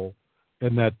controllable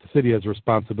and that the city has a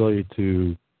responsibility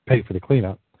to pay for the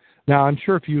cleanup. Now, I'm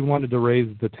sure if you wanted to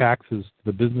raise the taxes to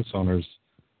the business owners,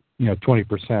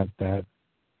 20%, that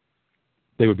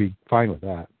they would be fine with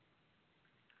that.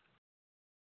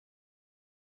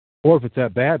 Or if it's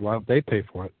that bad, why don't they pay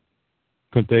for it?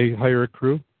 Couldn't they hire a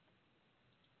crew?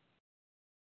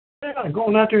 Yeah,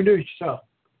 go out there and do it yourself.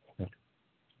 Yeah.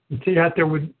 And see out there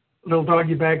with little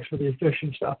doggy bags for the fish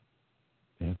and stuff.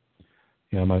 Yeah.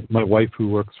 Yeah, my wife who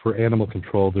works for animal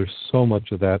control, there's so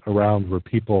much of that around where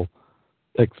people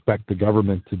expect the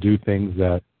government to do things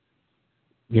that,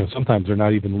 sometimes they're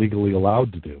not even legally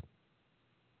allowed to do.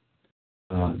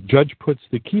 Judge puts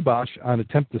the kibosh on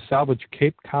attempt to salvage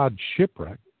Cape Cod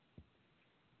shipwreck.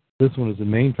 This one is the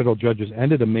Maine federal judges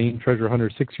ended a Maine treasure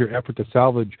hunter's 6-year effort to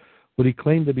salvage what he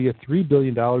claimed to be a $3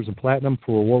 billion in platinum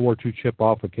for a World War II ship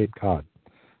off of Cape Cod.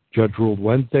 Judge ruled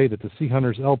Wednesday that the Sea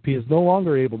Hunters LP is no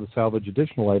longer able to salvage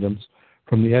additional items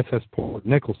from the SS Port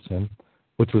Nicholson,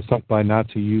 which was sunk by a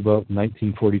Nazi U-boat in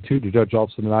 1942. The judge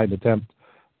also denied an attempt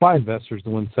by investors to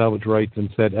win salvage rights and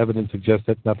said evidence suggests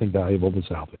that nothing valuable to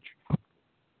salvage.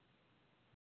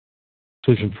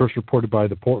 Decision first reported by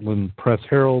the Portland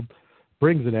Press-Herald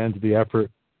brings an end to the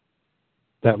effort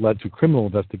that led to criminal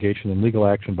investigation and legal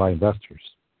action by investors.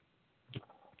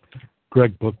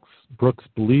 Greg Brooks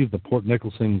believed the Port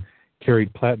Nicholson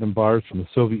carried platinum bars from the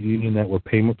Soviet Union that were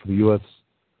payment for the U.S.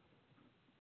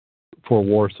 for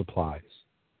war supplies.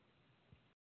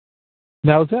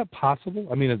 Now, is that possible?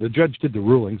 I mean, the judge did the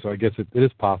ruling, so I guess it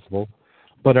is possible.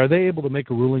 But are they able to make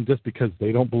a ruling just because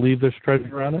they don't believe there's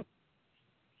treasure on it?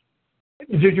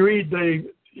 Did you read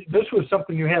this was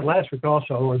something you had last week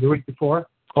also, or the week before?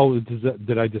 Oh,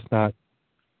 did I just not?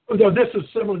 No, this is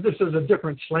similar. This is a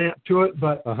different slant to it,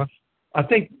 but I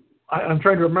think I'm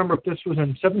trying to remember if this was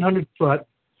in 700 foot,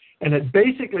 and it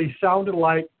basically sounded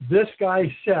like this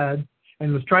guy said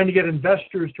and was trying to get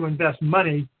investors to invest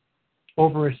money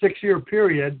over a 6-year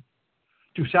period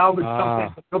to salvage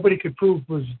something that nobody could prove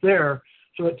was there.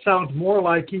 So it sounds more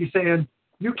like he's saying,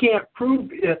 you can't prove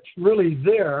it's really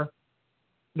there.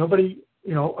 Nobody,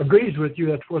 agrees with you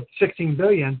that's worth $16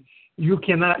 billion. You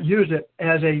cannot use it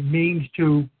as a means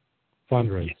to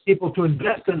fundraise, get people to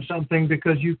invest in something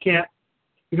because you can't.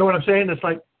 You know what I'm saying? It's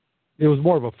like it was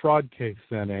more of a fraud case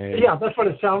than a that's what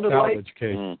it sounded salvage like.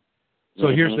 Case. Mm-hmm. So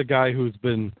here's the guy who's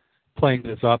been playing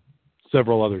this up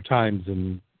several other times,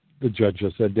 and the judge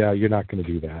just said, "Yeah, you're not going to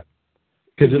do that,"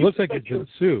 because it looks like it's been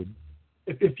sued.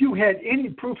 If you had any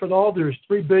proof at all, there's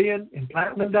 $3 billion in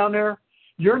platinum down there.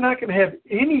 You're not going to have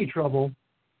any trouble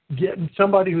getting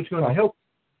somebody who's going to help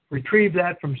retrieve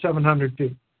that from 700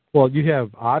 feet. Well, you have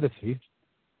Odyssey.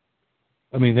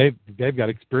 I mean, they've got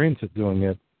experience at doing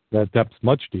it. That depth's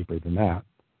much deeper than that.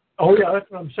 Oh yeah,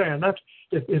 that's what I'm saying. That's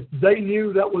if they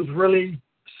knew that was really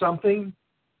something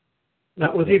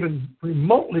that was even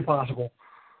remotely possible,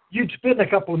 you'd spend a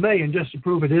couple of million just to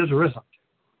prove it is or isn't.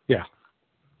 Yeah.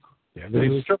 Yeah. The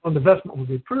return on investment would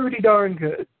be pretty darn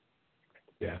good.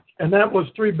 Yeah. And that was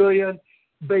 $3 billion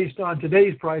based on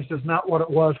today's prices, not what it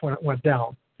was when it went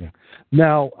down. Yeah.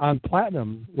 Now, on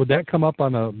platinum, would that come up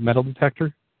on a metal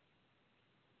detector?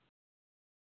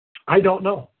 I don't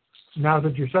know. Now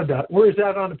that you said that, where is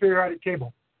that on the periodic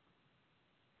table?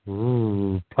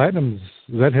 Ooh, platinum's,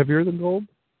 is that heavier than gold?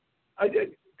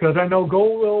 Because I know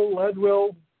gold will, lead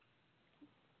will,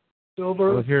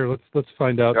 silver. Well, here, let's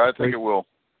find out. Yeah, I think it will.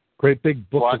 Great big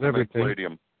book Platinum of everything. and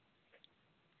palladium.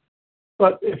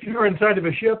 But if you're inside of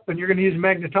a ship and you're going to use a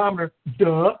magnetometer,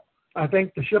 I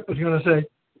think the ship is going to say,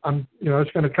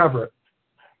 it's going to cover it.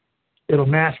 It'll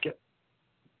mask it.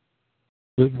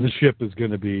 The ship is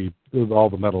going to be with all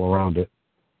the metal around it.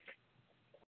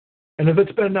 And if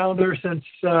it's been down there since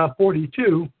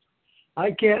 42,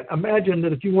 I can't imagine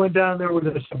that if you went down there with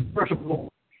a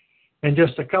submersible and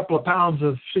just a couple of pounds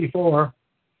of C4,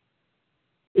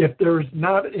 if there's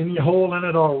not any hole in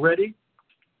it already,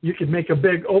 you could make a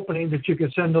big opening that you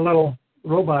could send a little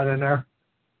robot in there.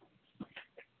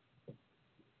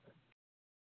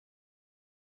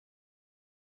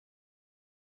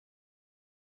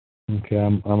 Okay,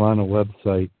 I'm on a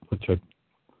website, which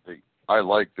I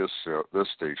like this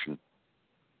station.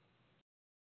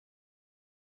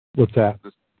 What's that?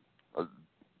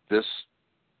 This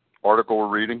article we're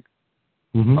reading,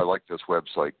 Mm-hmm. I like this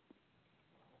website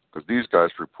because these guys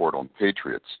report on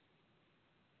patriots.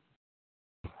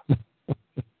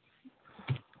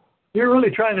 You're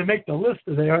really trying to make the list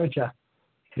today, aren't you?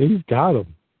 He's got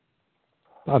them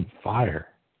on fire.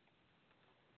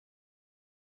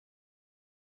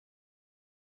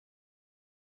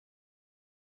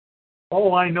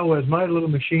 All I know is my little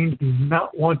machine does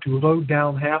not want to load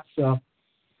down half the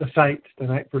sites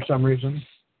tonight for some reason.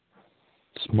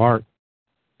 Smart.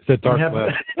 It's a dark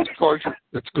web. It's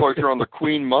because you're on the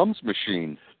Queen Mum's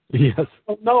machine. Yes.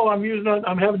 No, I'm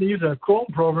having to use a Chrome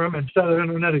program instead of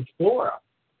Internet Explorer.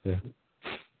 Yeah.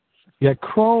 Yeah,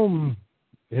 Chrome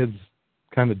has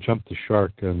kind of jumped the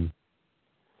shark in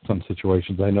some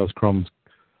situations. I know Chrome's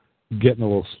getting a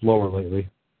little slower lately.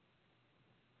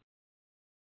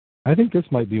 I think this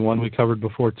might be one we covered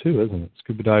before, too, isn't it?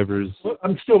 Scuba divers. Well,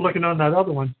 I'm still looking on that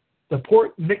other one. The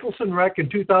Port Nicholson wreck in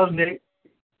 2008.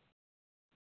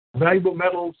 Valuable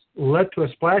metals led to a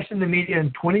splash in the media in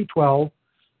 2012,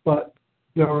 but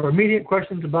there were immediate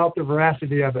questions about the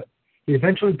veracity of it. He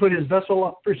eventually put his vessel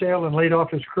up for sale and laid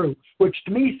off his crew, which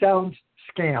to me sounds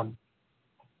scam.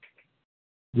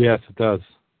 Yes, it does.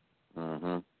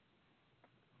 Mm-hmm.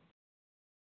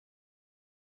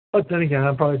 But then again,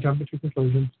 I'm probably jumping to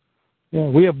conclusions. Yeah,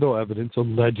 we have no evidence,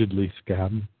 allegedly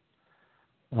scam.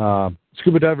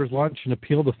 Scuba divers launched an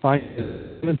appeal to find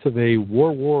evidence of a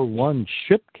World War I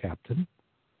ship captain.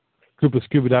 A group of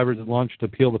scuba divers had launched an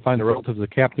appeal to find the relatives of the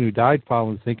captain who died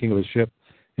following the sinking of a ship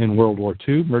in World War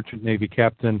II. Merchant Navy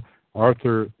Captain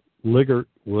Arthur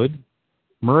Ligertwood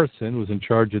Murison was in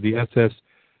charge of the SS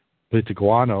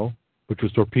Lituano, which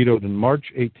was torpedoed on March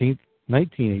 18,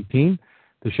 1918.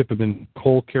 The ship had been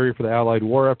coal carrier for the Allied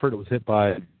war effort. It was hit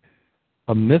by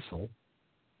a missile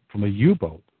from a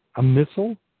U-boat. A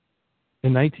missile?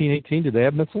 In 1918, did they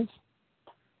have missiles?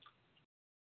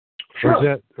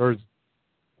 Sure. Is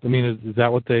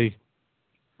that what they...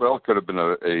 Well, it could have been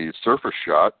a surface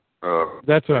shot.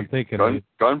 That's what I'm thinking.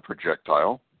 Gun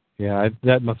projectile. Yeah,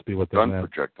 that must be what they meant. Gun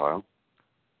projectile.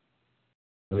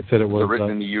 They said it was...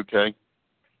 written in the UK?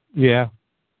 Yeah,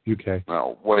 UK.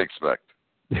 Well, what do you expect?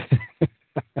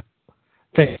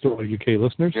 Thanks to all UK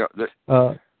listeners.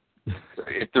 Yeah,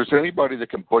 if there's anybody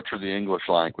that can butcher the English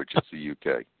language, it's the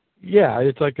UK. Yeah,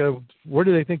 it's like, where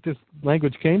do they think this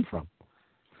language came from?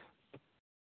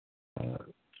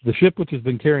 The ship, which has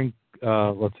been carrying,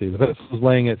 the vessel was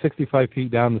laying at 65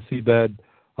 feet down the seabed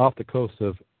off the coast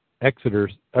of Exeter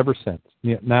ever since.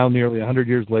 Now, nearly 100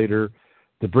 years later,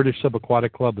 the British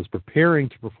Subaquatic Club is preparing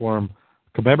to perform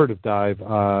a commemorative dive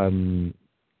on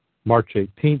March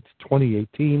 18th,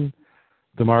 2018,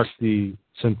 to mark the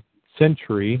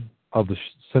century of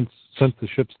since the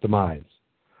ship's demise.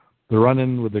 The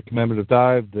run-in with the commemorative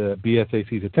dive, the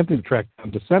BSAC is attempting to track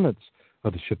down descendants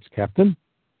of the ship's captain.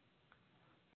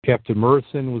 Captain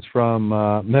Murison was from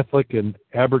Methlick in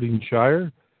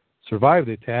Aberdeenshire, survived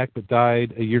the attack, but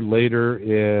died a year later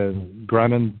in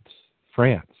Granand,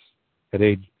 France, at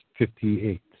age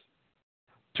 58.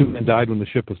 2 men died when the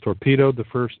ship was torpedoed, the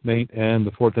first mate and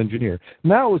the fourth engineer.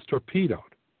 Now it was torpedoed.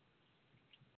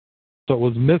 So it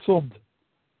was missiled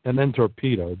and then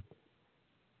torpedoed.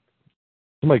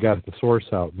 Somebody got the source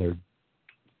out, and they're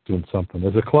doing something.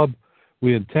 As a club,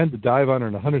 we intend to dive on her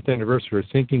 100th anniversary of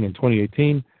sinking in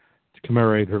 2018 to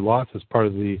commemorate her loss as part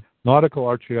of the Nautical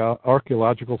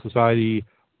Archaeological Society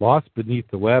Lost Beneath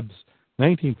the Web's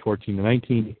 1914 to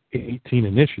 1918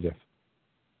 initiative.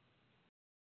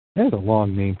 That's a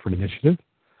long name for an initiative.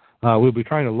 We'll be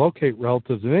trying to locate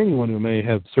relatives of anyone who may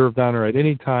have served on her at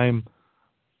any time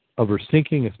of her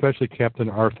sinking, especially Captain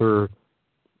Arthur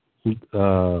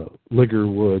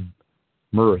Ligertwood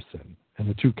Murison, and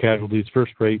the 2 casualties,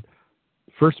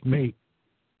 first mate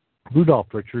Rudolph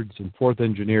Richards and fourth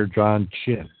engineer John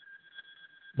Chin.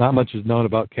 Not much is known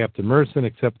about Captain Murison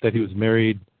except that he was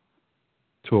married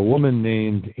to a woman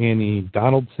named Annie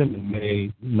Donaldson in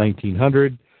May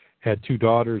 1900, had 2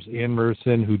 daughters, Anne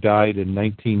Murison, who died in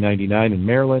 1999 in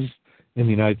Maryland in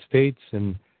the United States,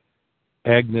 and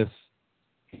Agnes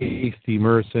Hasty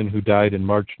Murison, who died in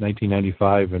March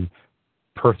 1995 in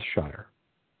Perthshire.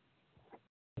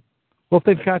 Well, if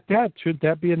they've got that, should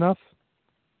that be enough?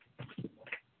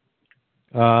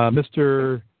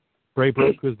 Mr.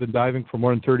 Braybrook, who has been diving for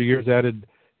more than 30 years, added,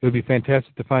 "It would be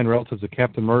fantastic to find relatives of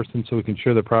Captain Morrison so we can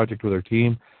share the project with our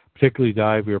team, particularly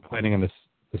dive. We are planning on the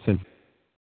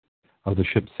of the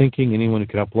ship sinking. Anyone who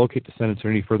could help locate the sentence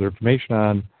or any further information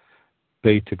on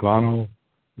Bay Tiguano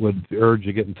would urge you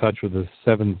to get in touch with the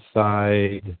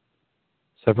Severnside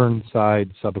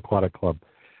Subaquatic Club."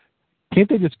 Can't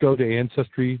they just go to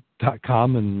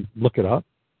Ancestry.com and look it up?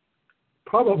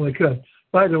 Probably could.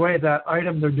 By the way, that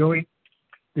item they're doing,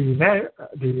 the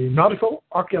Nautical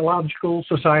Archaeological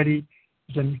Society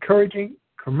is encouraging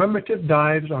commemorative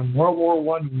dives on World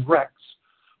War I wrecks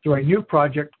through a new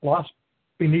project, Lost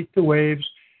Beneath the Waves,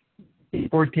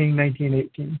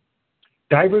 1914-1918.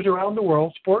 Divers around the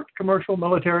world, sport, commercial,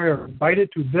 military, are invited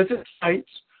to visit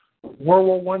sites of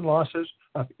World War I losses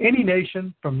of any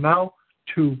nation from now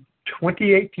to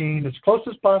 2018, as close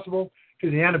as possible to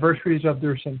the anniversaries of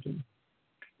their sinking.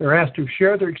 They're asked to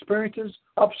share their experiences,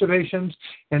 observations,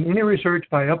 and any research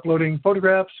by uploading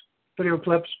photographs, video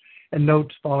clips, and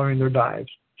notes following their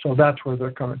dives. So that's where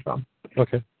they're coming from.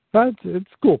 Okay.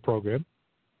 It's a cool program.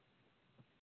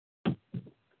 As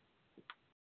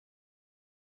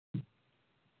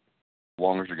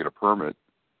long as you get a permit.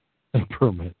 A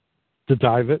permit to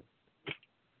dive it?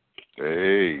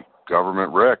 Hey,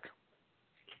 government wreck.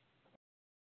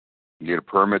 You need a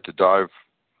permit to dive.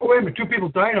 Oh, wait a minute. 2 people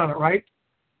died on it, right?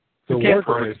 So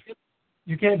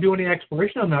You can't do any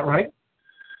exploration on that, right?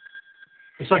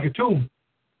 It's like a tomb.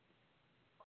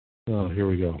 Oh, here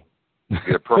we go. You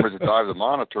get a permit to dive the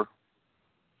Monitor.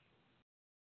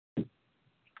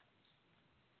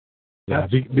 Yeah,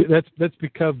 that's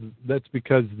because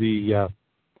the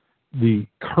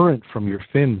current from your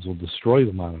fins will destroy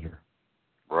the Monitor.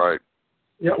 Right.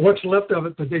 Yeah, what's left of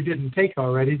it that they didn't take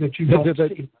already that you don't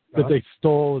see? That they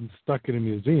stole and stuck in a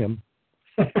museum.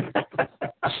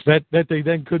 that they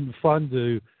then couldn't fund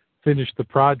to finish the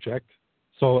project,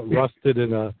 so it rusted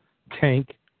in a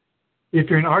tank. If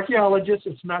you're an archaeologist,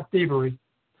 it's not thievery.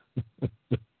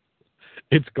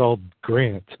 It's called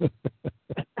Grant.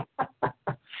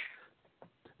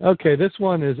 Okay, this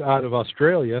one is out of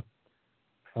Australia.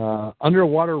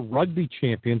 Underwater rugby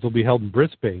champions will be held in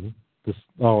Brisbane.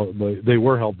 They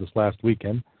were held this last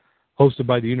weekend, hosted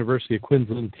by the University of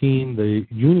Queensland team, the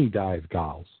Unidive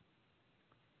Gals.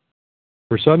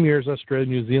 For some years, Australia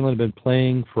and New Zealand have been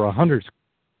playing for a Hunter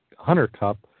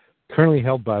Cup, currently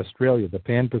held by Australia. The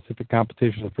Pan-Pacific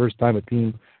competition is the first time a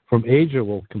team from Asia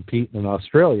will compete in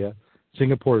Australia.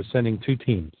 Singapore is sending 2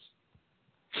 teams.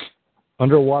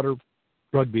 Underwater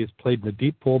rugby is played in a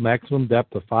deep pool, maximum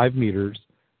depth of 5 meters,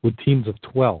 with teams of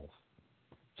 12.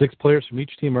 6 players from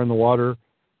each team are in the water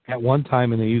at one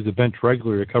time, and they use the bench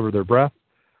regularly to cover their breath.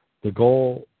 The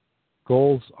goals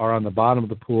are on the bottom of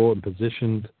the pool, and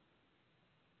positions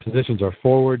are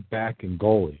forward, back, and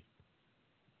goalie.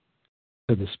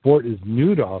 So the sport is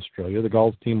new to Australia. The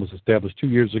Gulls team was established 2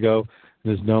 years ago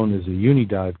and is known as the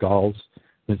Unidive Gulls.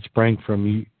 It sprang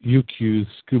from UQ's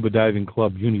Scuba Diving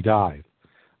Club Unidive.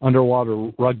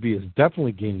 Underwater rugby is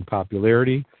definitely gaining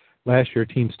popularity. Last year,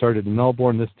 teams started in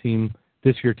Melbourne. This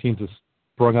year, teams have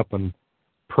sprung up in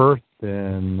Perth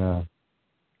and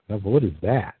what is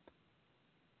that?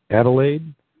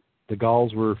 Adelaide. The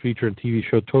Gulls were featured on TV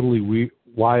show Totally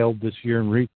Wild this year, and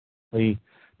recently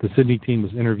the Sydney team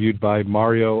was interviewed by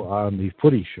Mario on the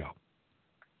Footy Show,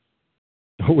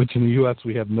 which in the U.S.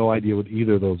 we have no idea what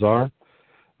either of those are.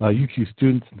 UQ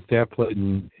students and staff played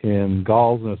in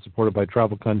Gulls and are supported by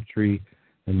Travel Country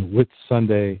and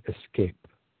Whitsunday Escape.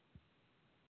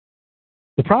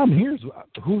 The problem here is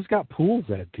who's got pools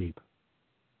that deep?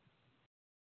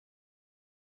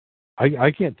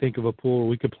 I can't think of a pool where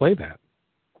we could play that.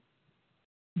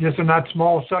 Just in that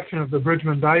small section of the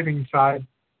Bridgman diving side.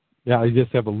 Yeah, you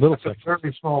just have a little That's section. a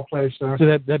very small place there. So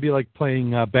that'd be like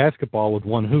playing basketball with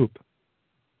 1 hoop.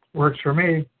 Works for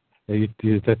me. You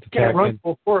have to Can't run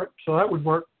full court, so that would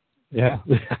work. Yeah,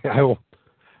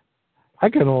 I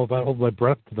can hold my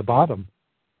breath to the bottom.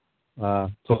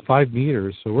 So 5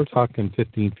 meters, so we're talking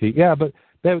 15 feet. Yeah, but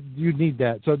you'd need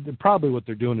that. So probably what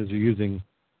they're doing is they're using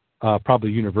probably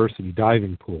university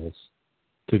diving pools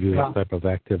to do that type of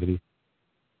activity.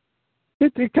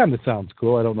 It kind of sounds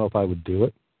cool. I don't know if I would do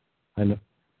it. I know.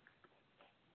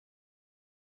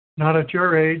 Not at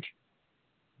your age.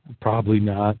 Probably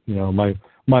not. You know,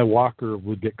 my walker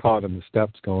would get caught in the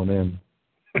steps going in.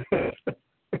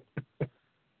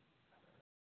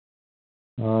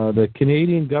 The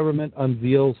Canadian government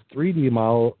unveils 3D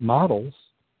models.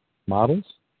 Models?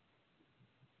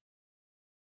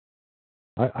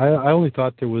 I only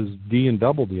thought there was D and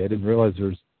double D. I didn't realize there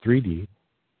was 3D.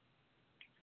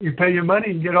 You pay your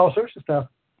money and get all sorts of stuff.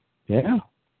 Yeah.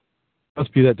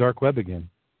 Must be that dark web again.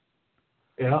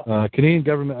 Yeah. Canadian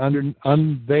government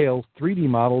unveils 3D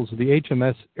models of the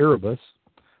HMS Erebus.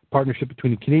 Partnership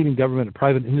between the Canadian government and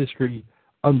private industry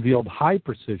unveiled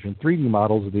high-precision 3D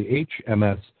models of the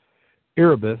HMS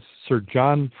Erebus, Sir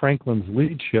John Franklin's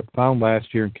lead ship found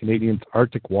last year in Canadian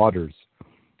Arctic waters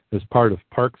as part of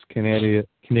Parks Canada.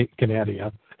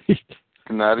 Canada?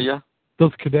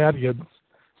 Those Canadians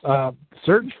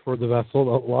searched for the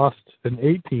vessel that lost an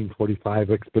 1845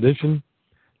 expedition.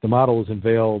 The model was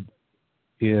unveiled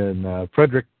in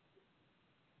Fredericton,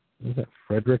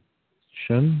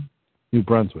 New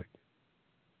Brunswick.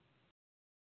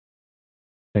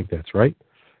 I think that's right.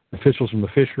 Officials from the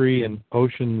Fishery and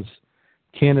Oceans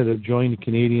Canada joined the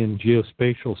Canadian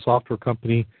Geospatial Software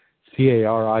Company,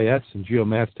 CARIS, and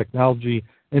Geomass Technology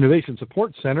Innovation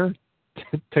Support Center,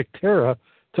 Tecterra,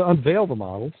 to unveil the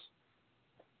models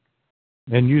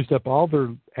and used up all their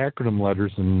acronym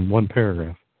letters in one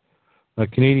paragraph.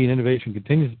 Canadian innovation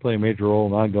continues to play a major role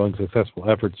in ongoing successful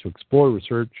efforts to explore,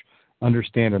 research,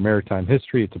 understand our maritime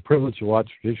history. It's a privilege to watch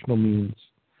traditional means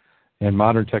and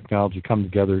modern technology come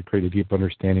together to create a deep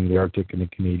understanding of the Arctic and the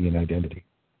Canadian identity.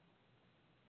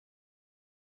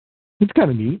 It's kind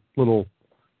of neat, little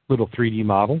 3D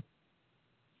model.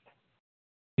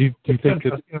 Do you think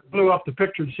that I blew up the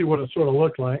picture to see what it sort of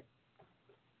looked like?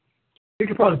 You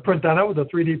could probably print that out with a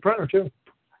 3D printer too.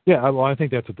 Yeah, well, I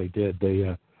think that's what they did.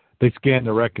 They scanned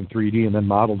the wreck in 3D and then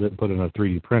modeled it and put it in a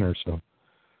 3D printer. So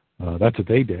that's what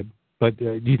they did. But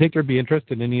do you think there'd be interest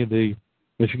in any of the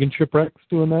Michigan shipwrecks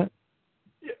doing that?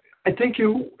 I think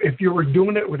if you were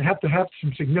doing it, would have to have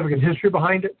some significant history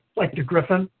behind it, like the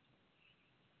Griffin,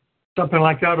 something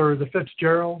like that, or the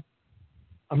Fitzgerald.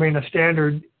 I mean, a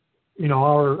standard,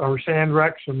 our sand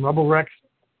wrecks and rubble wrecks.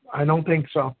 I don't think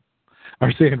so.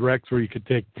 Our sand wrecks where you could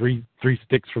take three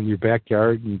sticks from your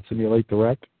backyard and simulate the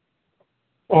wreck.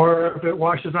 Or if it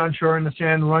washes on shore and the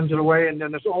sand runs it away, and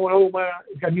then it's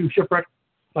got a new shipwreck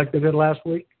like they did last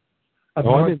week. I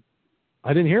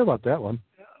didn't hear about that one.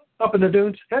 Up in the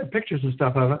dunes, had pictures and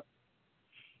stuff of it.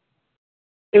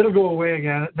 It'll go away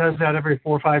again. It does that every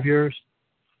 4 or 5 years,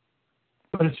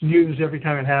 but it's news every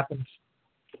time it happens.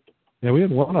 Yeah, we had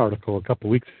one article a couple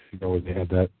of weeks ago where they had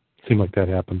that. Seemed like that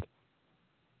happened.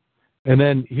 And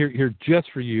then here,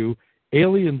 just for you,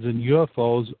 aliens and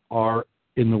UFOs are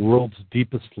in the world's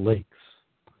deepest lakes.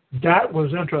 That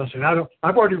was interesting. I've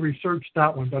already researched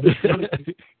that one, but it's really,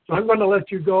 so I'm going to let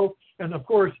you go. And of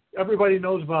course, everybody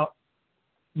knows about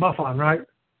MUFON, right?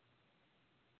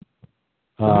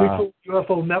 The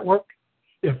UFO Network.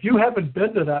 If you haven't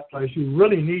been to that place, you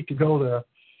really need to go there.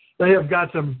 They have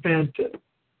got some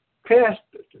past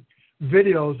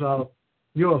videos of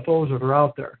UFOs that are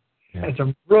out there, and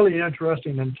some really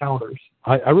interesting encounters.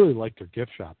 I really like their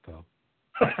gift shop, though.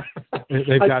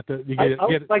 They've got I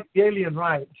like the alien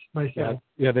rides myself.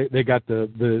 Yeah, they got the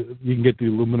you can get the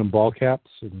aluminum ball caps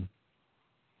and.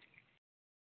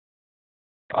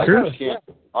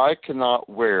 I cannot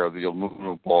wear the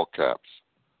aluminum ball caps.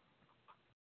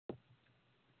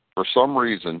 For some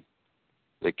reason,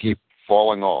 they keep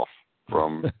falling off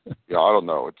from. I don't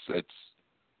know. It's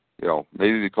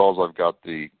maybe because I've got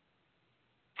the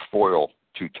foil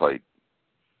too tight.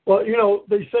 Well,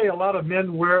 they say a lot of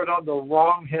men wear it on the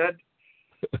wrong head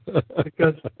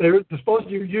because they're supposed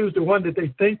to use the one that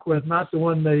they think with, not the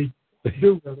one they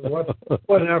do with, or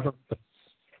whatever.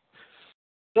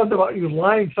 Something about you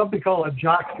lying, something called a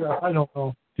jockstrap. I don't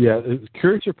know. Yeah,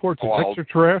 curious reports of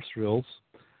extraterrestrials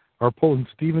are pulling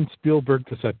Steven Spielberg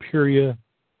to Siberia.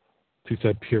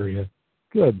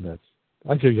 Goodness.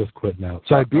 I should just quit now.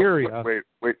 Siberia.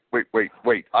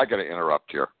 Wait. I got to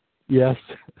interrupt here. Yes.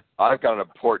 I've got an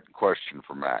important question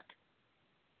for Mac.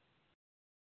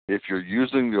 If you're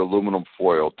using the aluminum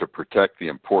foil to protect the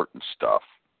important stuff,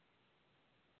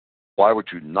 why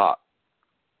would you not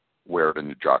wear it in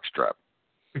the jockstrap?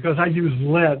 Because I use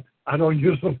lead. I don't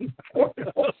use aluminum foil.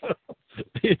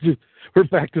 We're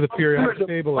back to the periodic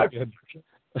table again.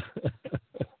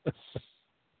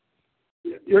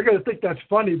 You're going to think that's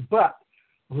funny, but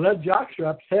lead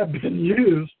jockstraps have been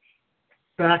used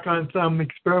back on some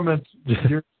experiments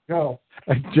years ago.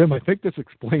 Jim, I think this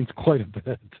explains quite a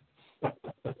bit.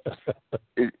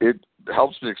 It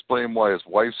helps me explain why his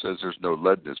wife says there's no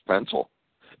lead in his pencil.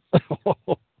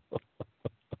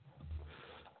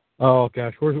 Oh,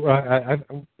 gosh. I'm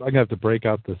going to have to break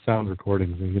out the sound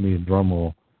recordings and give me a drum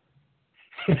roll.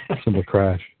 Simple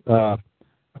crash.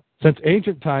 Since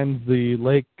ancient times, the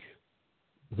lake,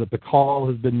 the Baikal,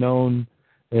 has been known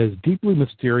as deeply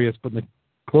mysterious, but in the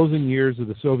closing years of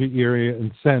the Soviet era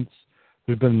and since,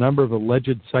 There's been a number of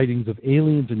alleged sightings of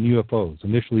aliens and UFOs.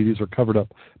 Initially, these were covered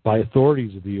up by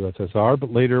authorities of the USSR,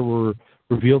 but later were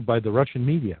revealed by the Russian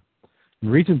media. In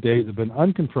recent days, there have been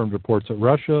unconfirmed reports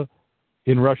that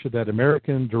in Russia that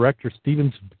American director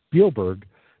Steven Spielberg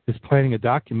is planning a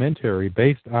documentary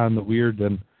based on the weird.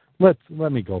 And let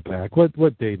me go back.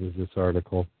 What date is this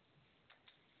article?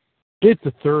 It's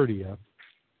the 30th.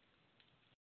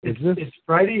 It's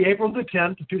Friday, April the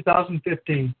 10th,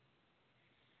 2015.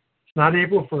 It's not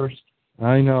April 1st.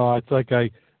 I know. It's like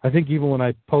I think even when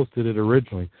I posted it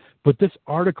originally. But this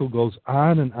article goes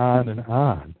on and on and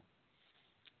on.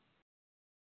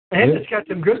 And it's got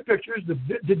some good pictures.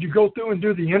 Did you go through and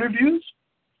do the interviews?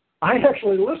 I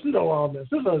actually listened to all this.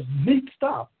 This is neat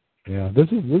stuff. Yeah, this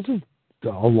is a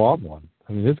long one.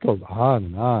 I mean, this goes on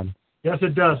and on. Yes,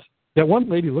 it does. That one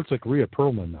lady looks like Rhea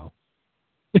Perlman now.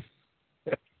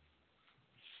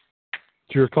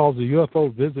 She recalls a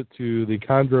UFO visit to the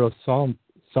Condro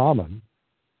Salmon.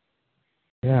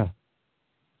 Yeah.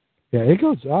 Yeah, it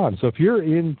goes on. So if you're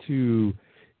into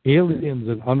aliens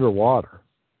and underwater,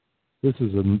 this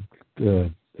is an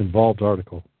involved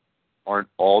article. Aren't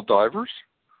all divers?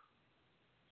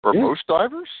 Or most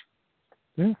divers?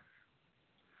 Yeah. As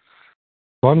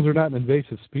long as they're not an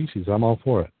invasive species, I'm all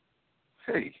for it.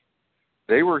 Hey,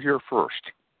 they were here first.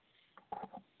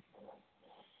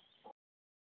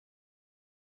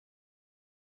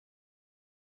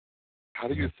 How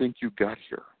do you think you got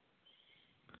here?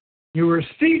 You were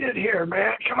seated here,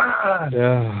 man. Come on.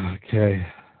 Yeah, okay.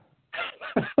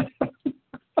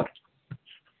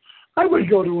 I would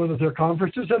go to one of their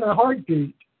conferences in a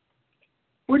heartbeat.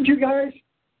 Wouldn't you guys?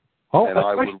 Oh,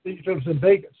 especially if it was in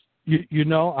Vegas. You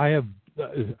know, I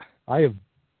have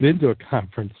been to a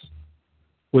conference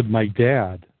with my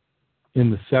dad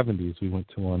in the 70s. We went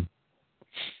to one.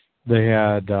 They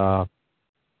had.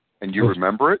 And you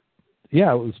remember it?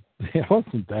 Yeah, it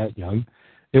wasn't that young.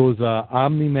 It was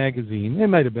Omni magazine. It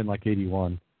might have been like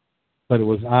 81, but it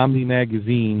was Omni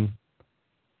magazine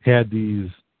had these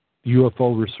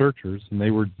UFO researchers, and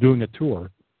they were doing a tour,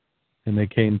 and they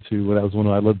came to. That was when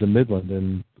I lived in Midland,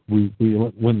 and we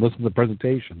went and listened to the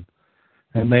presentation,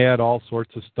 and they had all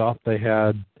sorts of stuff. They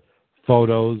had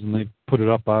photos, and they put it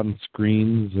up on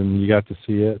screens, and you got to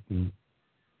see it, and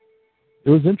it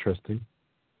was interesting.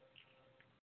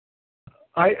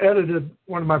 I edited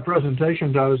one of my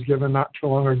presentations I was given not too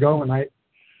long ago, and I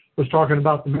was talking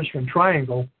about the Michigan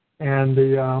Triangle, and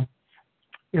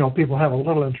people have a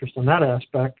little interest in that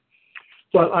aspect.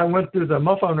 But I went through the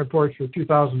MUFON reports for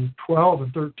 2012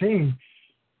 and 13.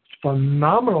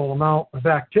 Phenomenal amount of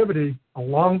activity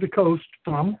along the coast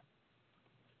from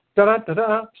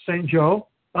St. Joe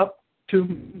up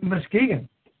to Muskegon,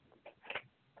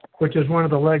 which is one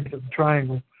of the legs of the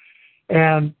triangle.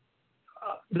 And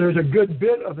there's a good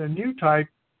bit of the new type,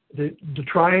 the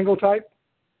triangle type,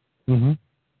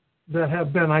 that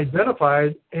have been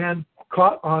identified and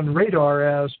caught on radar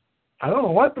as, I don't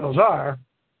know what those are,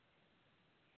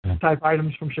 type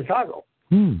items from Chicago.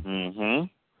 Mm-hmm.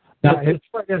 Now, it's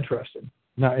quite interesting.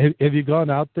 Now, have you gone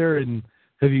out there and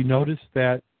have you noticed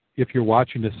that if you're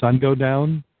watching the sun go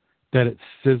down, that it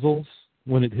sizzles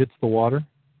when it hits the water?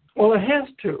 Well, it has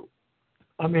to.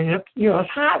 I mean, it's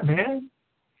hot, man.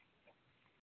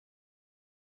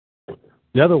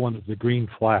 The other one is the green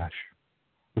flash,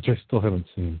 which I still haven't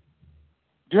seen.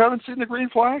 You haven't seen the green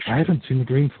flash? I haven't seen the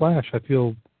green flash. I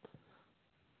feel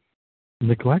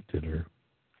neglected, or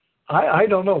I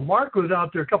don't know. Mark was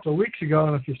out there a couple of weeks ago,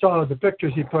 and if you saw the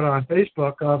pictures he put on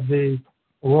Facebook of the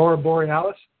Aurora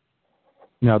Borealis.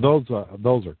 Now, those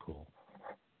are cool.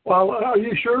 Well, are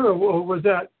you sure, or was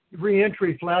that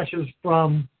re-entry flashes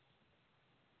from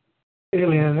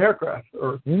alien aircraft?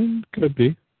 Or could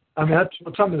be. I mean, that's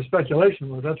what some of the speculation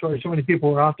was. That's why so many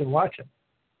people were out there watching.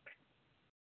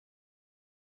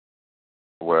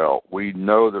 Well, we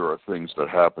know there are things that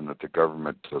happen that the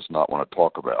government does not want to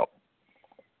talk about.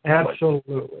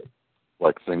 Absolutely.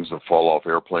 Like things that fall off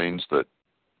airplanes that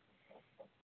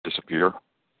disappear.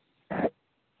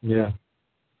 Yeah.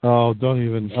 Oh, don't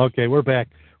even. Okay, we're back.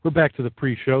 We're back to the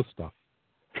pre-show stuff.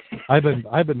 I've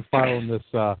been following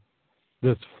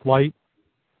this flight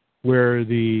where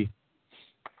the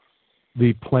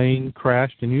plane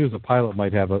crashed, and you as a pilot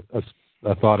might have a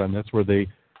thought on this, where they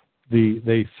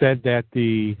said that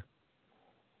the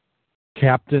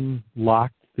captain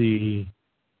locked the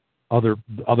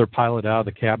other pilot out of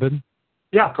the cabin.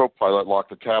 Yeah. Co-pilot locked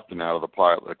the captain out of the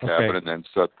cabin, okay. And then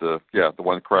set the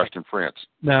one that crashed in France.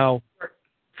 Now,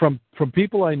 from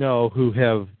people I know who've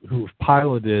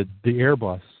piloted the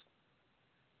Airbus,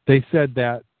 they said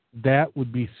that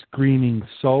would be screaming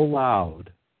so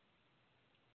loud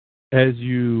as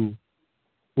you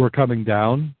were coming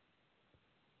down.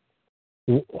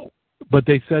 But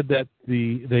they said that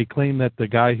they claim that the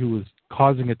guy who was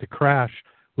causing it to crash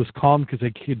was calm because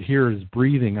they could hear his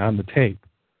breathing on the tape.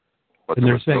 But and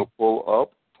there they're was saying, no pull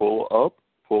up, pull up,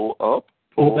 pull up,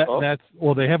 pull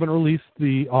up. They haven't released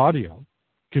the audio,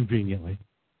 conveniently.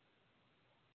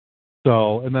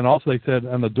 So, and then also they said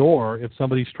on the door, if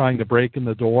somebody's trying to break in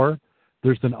the door,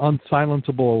 there's an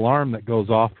unsilenceable alarm that goes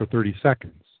off for 30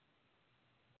 seconds.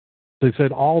 They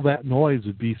said all that noise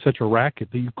would be such a racket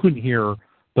that you couldn't hear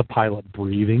the pilot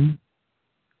breathing.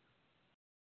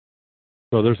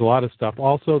 So there's a lot of stuff.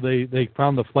 Also, they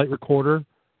found the flight recorder,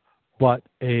 but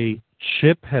a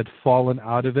chip had fallen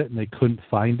out of it and they couldn't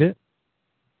find it.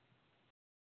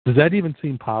 Does that even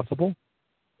seem possible?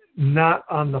 Not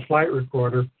on the flight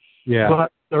recorder. Yeah.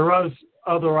 But there was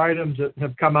other items that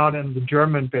have come out in the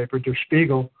German paper, Der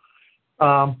Spiegel,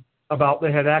 about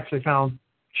they had actually found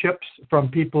chips from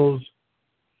people's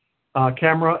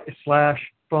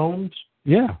camera/phones.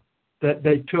 Yeah. That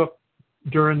they took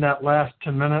during that last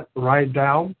 10-minute ride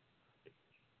down.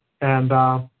 And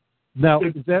now,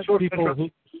 is that people who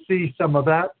see some of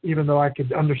that, even though I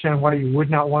could understand why you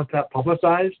would not want that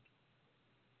publicized.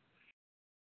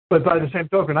 But by the same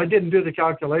token, I didn't do the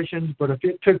calculations, but if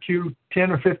it took you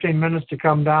 10 or 15 minutes to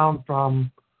come down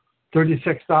from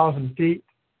 36,000 feet,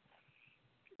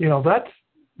 that's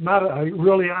not a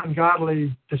really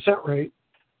ungodly descent rate.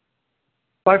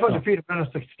 500 feet a minute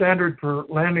is the standard for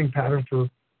landing pattern for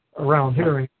around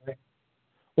here. Anyway.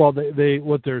 Well, they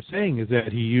what they're saying is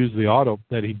that he used the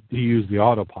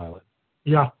autopilot.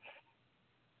 Yeah.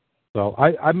 So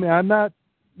I mean, I'm not.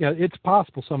 Yeah, it's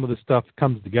possible some of this stuff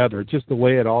comes together. It's just the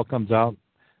way it all comes out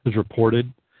is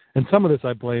reported. And some of this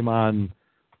I blame on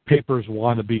papers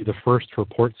want to be the first to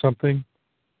report something,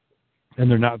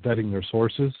 and they're not vetting their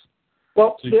sources.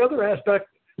 Well, the other aspect,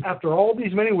 after all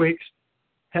these many weeks,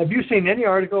 have you seen any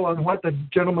article on what the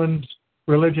gentleman's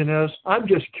religion is? I'm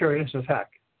just curious as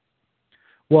heck.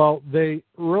 Well, they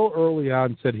real early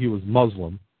on said he was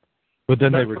Muslim, but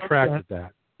then they retracted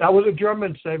that. That was a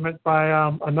German statement by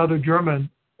another German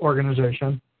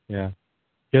organization. Yeah,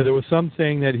 there was some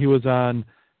saying that he was on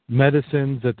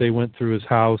medicines that they went through his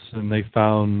house and they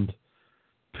found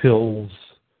pills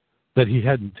that he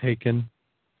hadn't taken.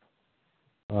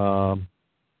 But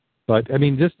I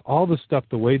mean, just all the stuff,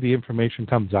 the way the information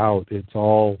comes out, it's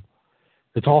all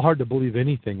hard to believe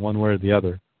anything one way or the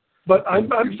other. But I'm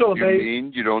still amazed. You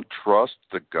mean you don't trust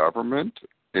the government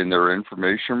in their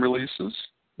information releases?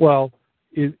 Well,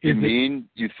 you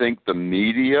think the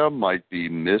media might be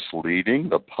misleading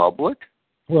the public?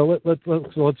 Well,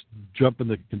 let's jump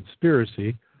into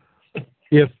conspiracy.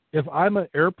 If I'm an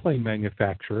airplane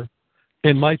manufacturer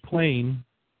and my plane,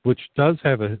 which does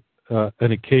have an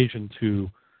occasion to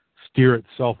steer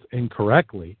itself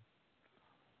incorrectly,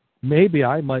 maybe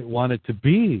I might want it to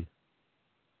be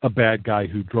a bad guy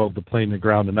who drove the plane to the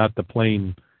ground and not the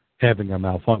plane having a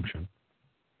malfunction.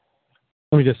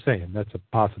 I'm just saying, that's a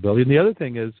possibility. And the other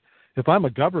thing is, if I'm a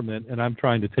government and I'm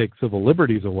trying to take civil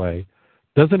liberties away,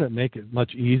 doesn't it make it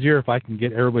much easier if I can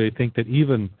get everybody to think that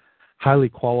even highly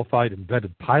qualified and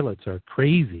vetted pilots are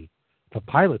crazy? If a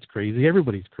pilot's crazy,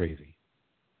 everybody's crazy.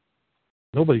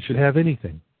 Nobody should have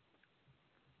anything.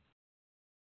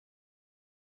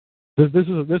 This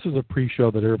is a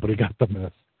pre-show that everybody got the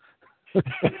mess.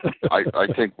 I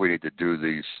think we need to do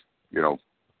these,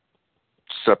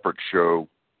 separate show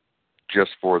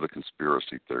just for the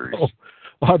conspiracy theories. Oh,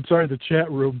 I'm sorry, the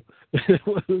chat room.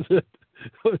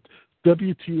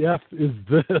 WTF is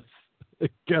this?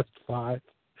 Guest 5.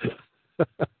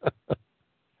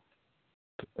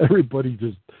 Everybody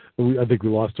I think we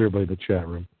lost everybody in the chat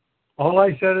room. All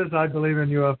I said is I believe in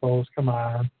UFOs. Come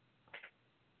on.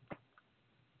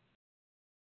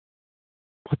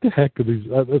 What the heck are these?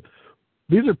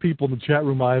 These are people in the chat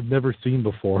room I have never seen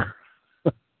before.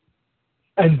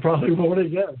 And probably won't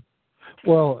again.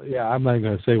 Well, yeah, I'm not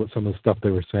going to say what some of the stuff they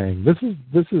were saying. This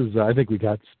is. I think we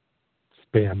got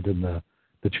spammed in the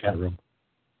chat room.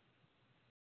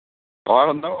 Well, I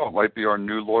don't know. It might be our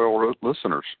new loyal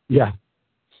listeners. Yeah.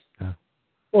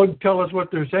 Well, tell us what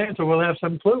they're saying, so we'll have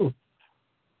some clue.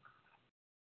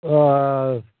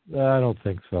 I don't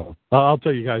think so. I'll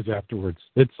tell you guys afterwards.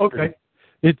 It's okay.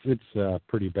 It's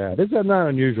pretty bad. It's not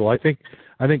unusual. I think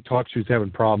TalkShoe's having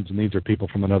problems, and these are people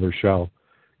from another show.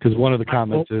 Because one of the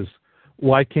comments is,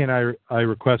 why can't I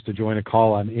request to join a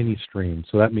call on any stream?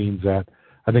 So that means that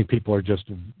I think people are just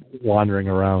wandering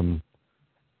around,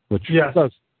 which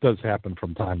does happen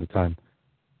from time to time.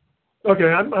 Okay,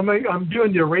 I'm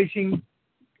doing the erasing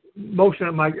motion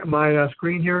on my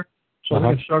screen here, so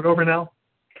we can start over now.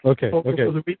 Okay.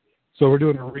 So we're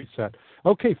doing a reset.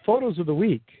 Okay, photos of the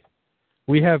week.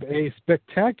 We have a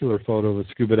spectacular photo of a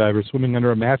scuba diver swimming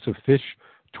under a massive fish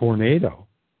tornado,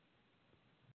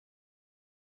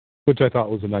 which I thought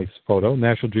was a nice photo.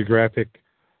 National Geographic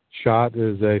shot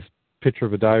is a picture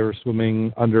of a diver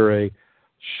swimming under a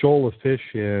shoal of fish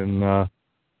in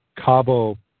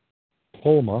Cabo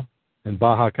Palma in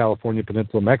Baja California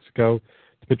Peninsula, Mexico.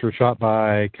 The picture was shot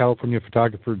by California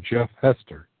photographer Jeff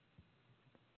Hester.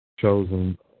 Shows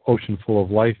an ocean full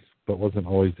of life, but wasn't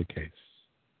always the case.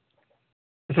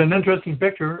 It's an interesting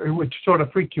picture. It would sort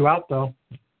of freak you out, though.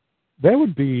 That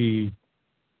would be...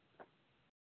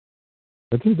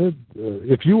 I think that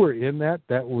if you were in that,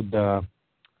 that would... I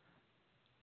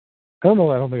don't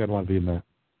know. I don't think I'd want to be in that.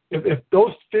 If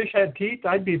those fish had teeth,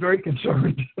 I'd be very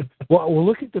concerned. Well,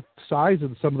 look at the size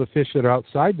of some of the fish that are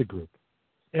outside the group.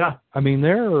 Yeah. I mean,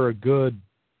 they're a good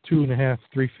 2.5,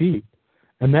 3 feet.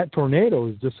 And that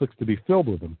tornado just looks to be filled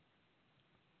with them.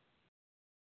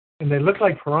 And they look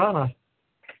like piranha.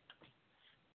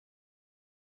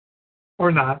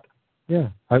 Or not. Yeah.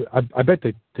 I bet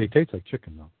they taste like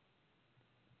chicken, though.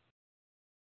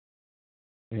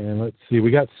 And let's see.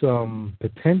 We got some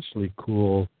potentially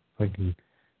cool, if I can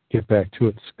get back to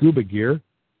it, scuba gear.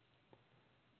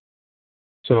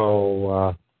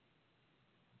 So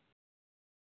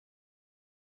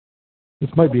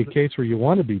this might be a case where you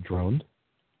want to be droned.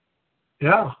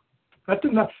 Yeah. That's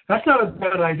not a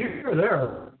bad idea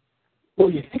there. Well,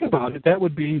 you think about it, that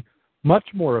would be much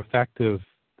more effective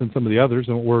than some of the others.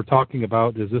 And what we're talking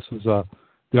about is the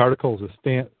article is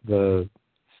the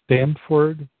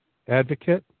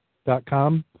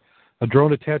StanfordAdvocate.com, a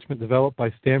drone attachment developed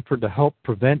by Stanford to help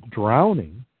prevent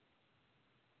drowning.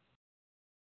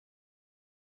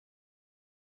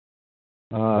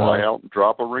 Fly out and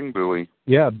drop a ring buoy.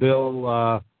 Yeah,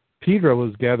 Bill Pedro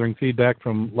was gathering feedback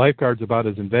from lifeguards about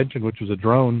his invention, which was a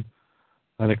drone,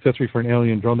 an accessory for an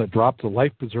alien drone that drops a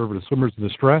life preserver to swimmers in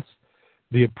distress.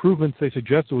 The improvements they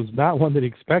suggested was not one that he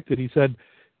expected. He said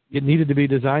it needed to be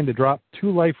designed to drop 2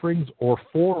 life rings or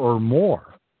 4 or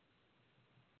more.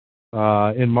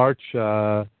 In March,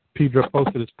 Pedro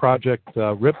posted his project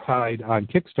Riptide on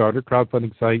Kickstarter,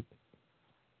 crowdfunding site,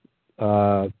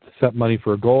 to set money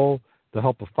for a goal. The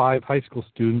help of 5 high school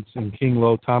students in King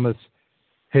Low, Thomas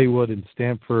Haywood, and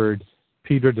Stanford,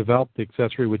 Pedro developed the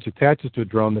accessory which attaches to a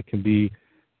drone that can be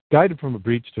guided from a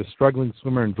breach to a struggling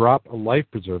swimmer and drop a life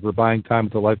preserver, buying time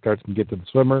until lifeguards can get to the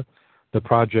swimmer. The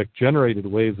project generated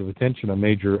waves of attention on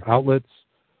major outlets,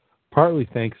 partly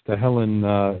thanks to Helen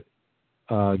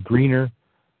Greener,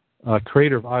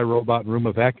 creator of iRobot and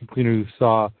Roomba vacuum cleaner, who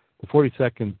saw the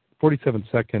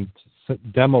 47-second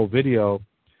demo video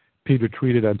Pedro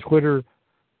tweeted on Twitter.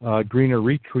 Greener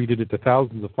retweeted it to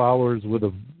thousands of followers, with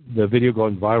the video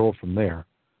going viral from there.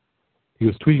 He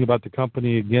was tweeting about the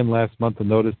company again last month and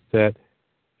noticed that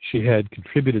she had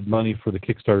contributed money for the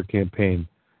Kickstarter campaign.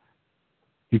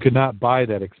 You could not buy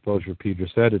that exposure, Pedro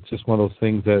said. It's just one of those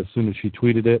things that as soon as she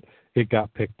tweeted it, it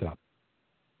got picked up.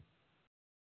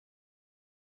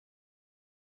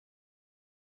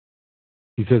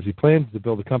 He says he plans to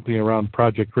build a company around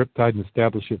Project Riptide and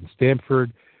establish it in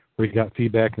Stanford, where he got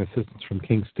feedback and assistance from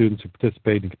King students who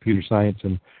participated in computer science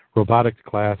and robotics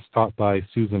class taught by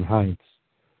Susan Heinz.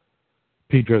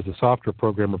 Pedro is a software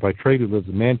programmer by trade who lives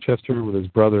in Manchester with his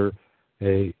brother,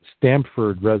 a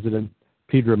Stanford resident.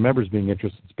 Pedro remembers being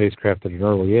interested in spacecraft at an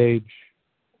early age.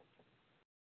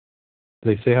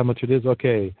 They say how much it is?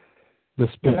 Okay. The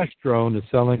Splash drone is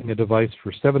selling a device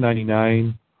for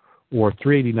 $7.99 or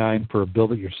 $3.89 for a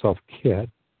build-it-yourself kit.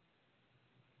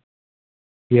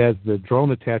 He has the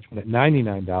drone attachment at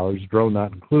 $99, drone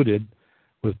not included,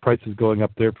 with prices going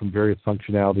up there from various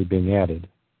functionality being added.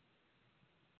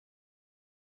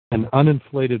 An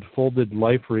uninflated folded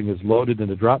life ring is loaded in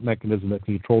a drop mechanism that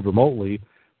can be controlled remotely,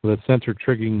 with a sensor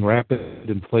triggering rapid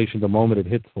inflation the moment it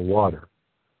hits the water.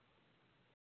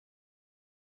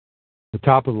 The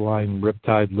top-of-the-line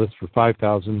Riptide lists for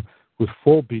 $5,000, with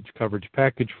full beach coverage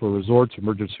package for resorts,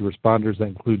 emergency responders that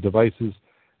include devices,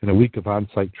 and a week of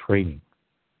on-site training.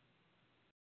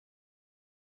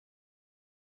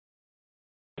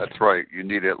 That's right. You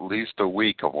need at least a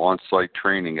week of on-site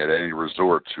training at any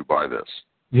resorts who buy this.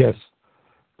 Yes.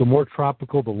 The more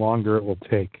tropical, the longer it will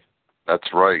take. That's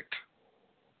right.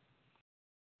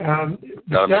 Got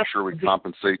to make sure we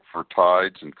compensate for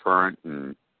tides and current.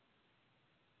 And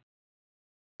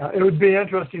it would be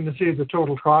interesting to see the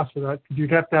total cost of that.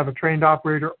 You'd have to have a trained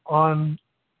operator on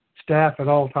staff at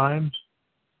all times.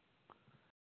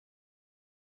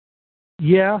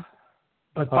 Yeah.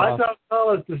 But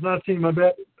 $5,000 does not seem a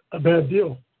bad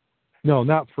deal. No,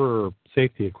 not for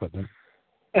safety equipment.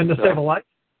 And to save a life.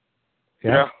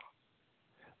 Yeah.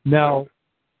 Now,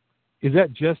 is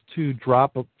that just to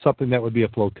drop something that would be a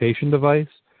flotation device,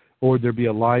 or would there be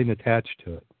a line attached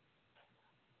to it?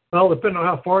 Well, depending on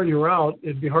how far you're out,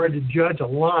 it'd be hard to judge a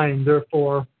line.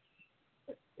 Therefore,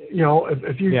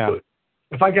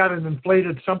 if I got an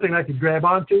inflated something I could grab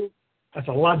onto, that's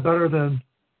a lot better than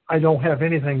I don't have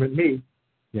anything but me.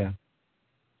 Yeah.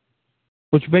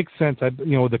 Which makes sense.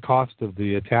 The cost of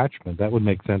the attachment, that would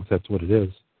make sense. That's what it is.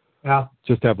 Yeah.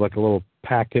 Just have like a little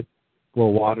packet,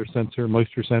 little water sensor,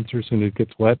 moisture sensor. As soon as it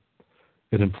gets wet,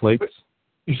 it inflates.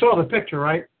 You saw the picture,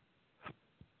 right?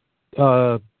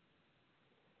 You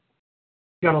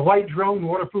got a white drone,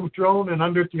 waterproof drone, and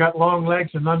under it you got long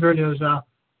legs, and under it is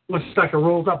looks like a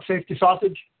rolled up safety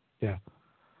sausage. Yeah.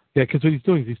 Yeah, because what he's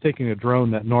doing is he's taking a drone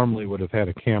that normally would have had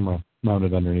a camera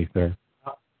mounted underneath there,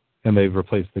 and they've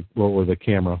replaced the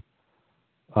camera.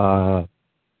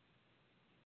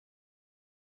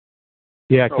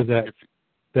 Yeah, because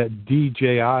that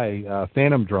DJI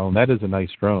Phantom drone, that is a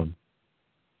nice drone.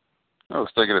 I was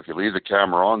thinking if you leave the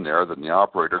camera on there, then the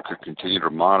operator could continue to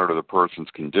monitor the person's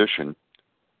condition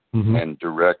and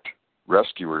direct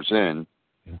rescuers in.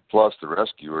 Yeah. Plus, the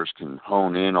rescuers can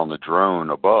hone in on the drone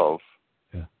above.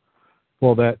 Yeah.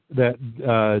 Well, that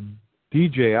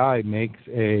DJI makes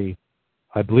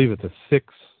I believe it's a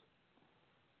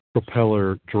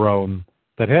 6-propeller drone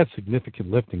that has significant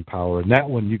lifting power, and that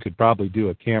one you could probably do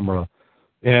a camera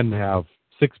and have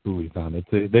 6 buoys on it.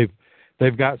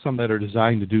 They've got some that are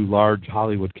designed to do large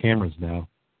Hollywood cameras now,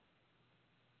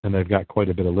 and they've got quite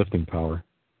a bit of lifting power.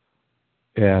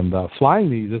 And flying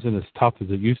these isn't as tough as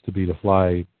it used to be to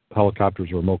fly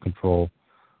helicopters or remote control.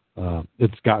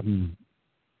 It's gotten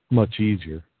much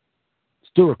easier.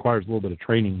 Still requires a little bit of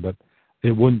training, but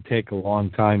it wouldn't take a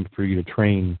long time for you to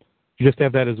train. You just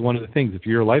have that as one of the things. If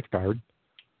you're a lifeguard,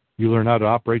 you learn how to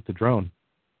operate the drone.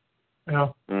 Yeah.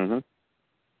 Mm-hmm.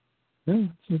 Yeah,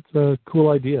 it's a cool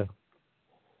idea.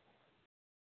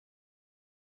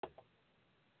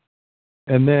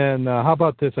 And then how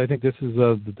about this? I think this is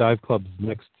the Dive Club's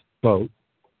next boat.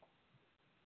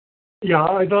 Yeah,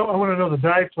 I want to know the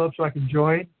Dive Club so I can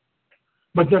join.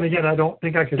 But then again, I don't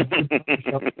think I could.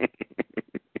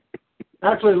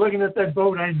 Actually, looking at that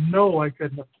boat, I know I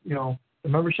couldn't. The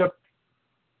membership.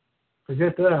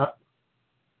 Forget that.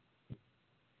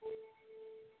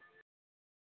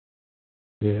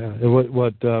 Yeah, what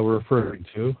we're referring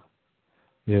to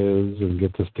is, and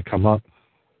get this to come up,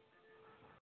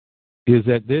 is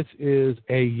that this is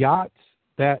a yacht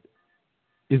that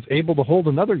is able to hold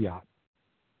another yacht.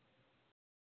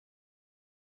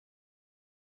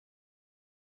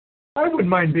 I wouldn't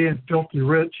mind being filthy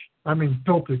rich. I mean,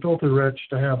 filthy rich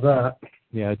to have that.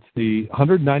 Yeah, it's the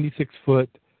 196-foot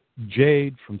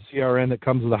Jade from CRN that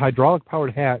comes with a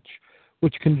hydraulic-powered hatch,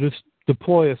 which can just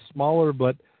deploy a smaller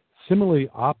but similarly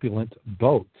opulent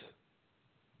boat.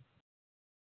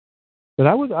 But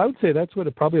I would say that's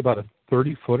probably about a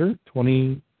 30-footer,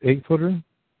 28-footer.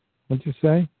 What'd you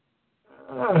say?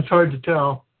 It's hard to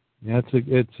tell. Yeah,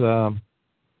 it's a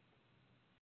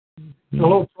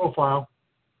low profile.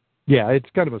 Yeah, it's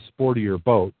kind of a sportier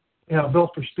boat. Yeah,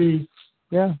 built for speed.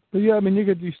 Yeah, but yeah, I mean,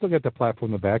 you still got the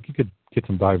platform in the back. You could get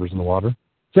some divers in the water. Is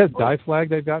that dive flag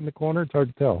they've got in the corner? It's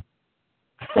hard to tell.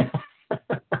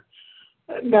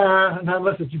 Nah, not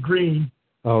unless it's green.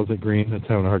 Oh, is it green? It's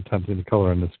having a hard time seeing the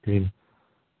color on the screen.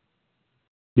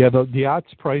 Yeah, the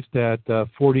yacht's priced at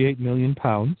 48 million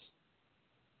pounds.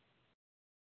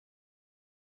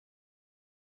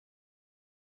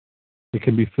 It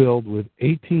can be filled with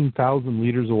 18,000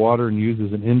 liters of water and used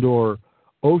as an indoor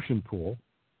ocean pool,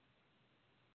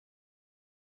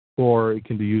 or it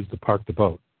can be used to park the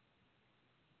boat.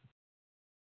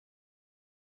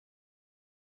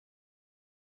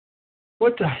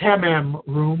 What's a hammam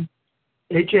room?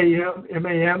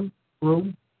 HAMMAM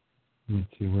room? Let's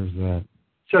see, where's that?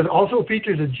 So it also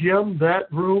features a gym,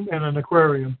 that room, and an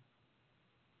aquarium.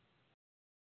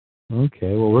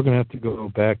 Okay, well, we're going to have to go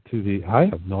back to I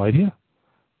have no idea.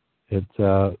 It's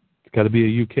got to be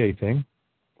a UK thing.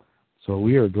 So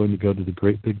we are going to go to the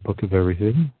Great Big Book of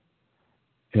Everything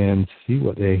and see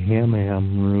what a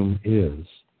hammam room is.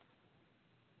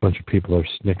 A bunch of people are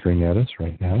snickering at us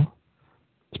right now.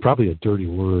 It's probably a dirty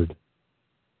word.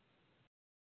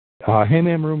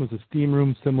 Hammam room is a steam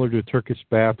room similar to a Turkish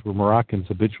bath where Moroccans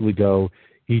habitually go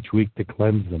each week to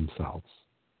cleanse themselves.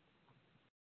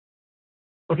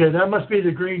 Okay, that must be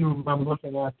the green room I'm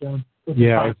looking at then.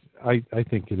 Yeah, I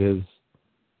think it is.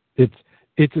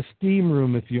 It's a steam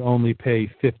room if you only pay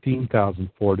 $15,000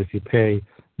 for it. If you pay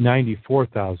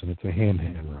 $94,000, it's a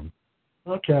hammam room.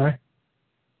 Okay.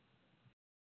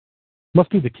 Must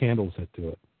be the candles that do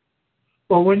it.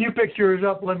 Well, when you pick yours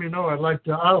up, let me know.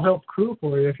 I'll help crew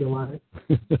for you if you like.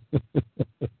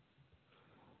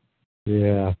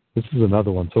 Yeah, this is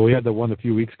another one. So we had the one a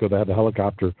few weeks ago that had the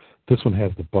helicopter. This one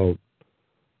has the boat.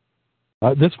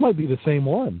 This might be the same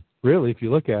one, really, if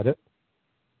you look at it.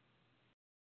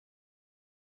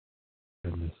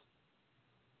 Goodness.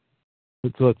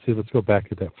 Let's see. Let's go back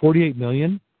to that. 48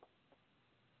 million.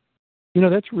 You know,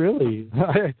 that's really.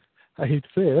 I hate to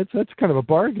say it. That's kind of a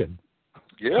bargain.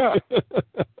 Yeah.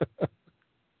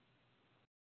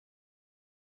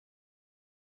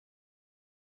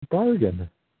 Bargain.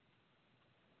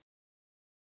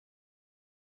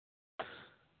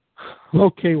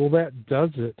 Okay, well that does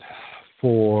it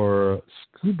for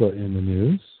Scuba in the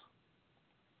news.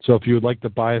 So if you would like to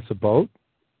buy us a boat,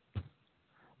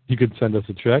 you can send us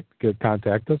a check,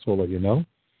 contact us, we'll let you know.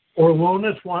 Or loan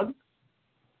us one.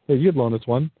 Yeah, you'd loan us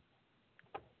one.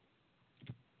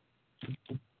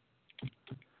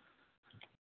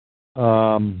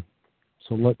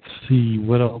 So let's see,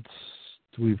 what else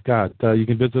do we've got? You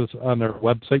can visit us on our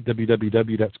website,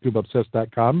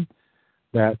 www.scubaobsessed.com.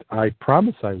 That I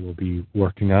promise I will be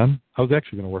working on. I was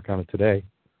actually going to work on it today.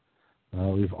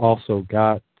 We've also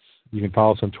got, you can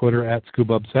follow us on Twitter at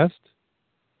Scuba Obsessed.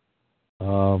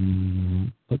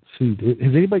 Let's see,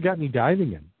 has anybody got any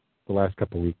diving in the last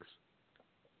couple of weeks?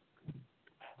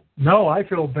 No, I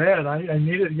feel bad. I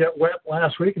needed to get wet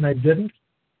last week and I didn't.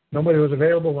 Nobody was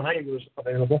available when I was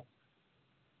available.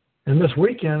 And this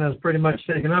weekend is pretty much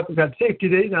taken up. We've got safety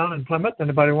day down in Plymouth.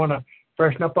 Anybody want to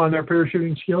freshen up on their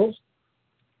parachuting skills?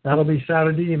 That'll be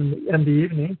Saturday in the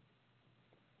evening.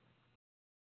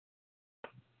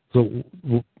 So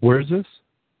where is this?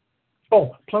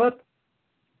 Oh, Plymouth,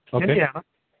 okay. Indiana.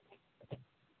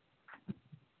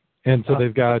 And so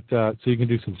they've got, so you can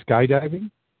do some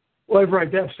skydiving? Well,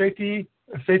 right. They have safety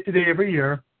day every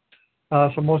year.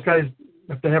 So most guys,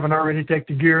 if they haven't already, take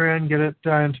the gear in, get it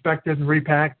inspected and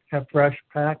repacked, have fresh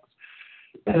packs.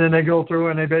 And then they go through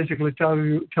and they basically tell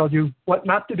you what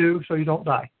not to do so you don't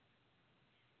die.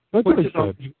 That's Which good. is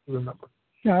always good to remember.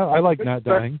 Yeah, I like not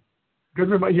dying. Good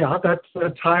reminder. Yeah, that's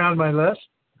high on my list.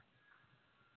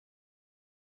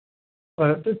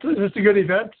 But it's a good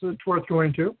event. So it's worth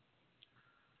going to.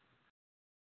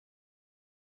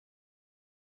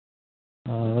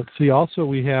 Let's see. Also,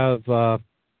 we have.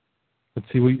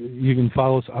 You can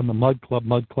follow us on the Mud Club,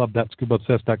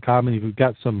 mudclub.scubaobsessed.com, and we've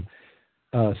got some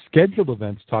scheduled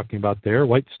events talking about there.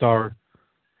 White Star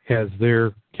has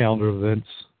their calendar of events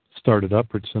started up.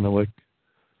 Rich Sinowick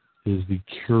is the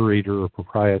curator or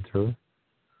proprietor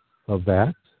of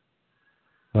that.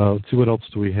 Let's see, what else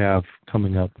do we have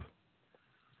coming up?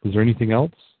 Is there anything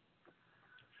else?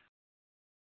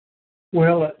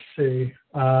 Well, let's see.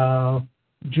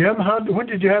 Jim, when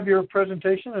did you have your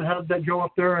presentation, and how did that go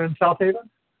up there in South Haven?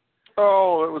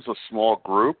 Oh, it was a small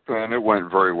group, and it went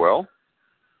very well.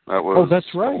 That was that's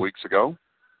right. a couple weeks ago.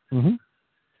 Mm-hmm.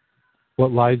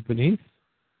 What lies beneath?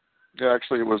 Yeah,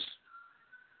 actually, it was,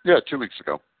 2 weeks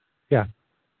ago. Yeah.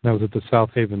 That was at the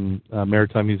South Haven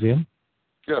Maritime Museum?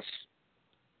 Yes.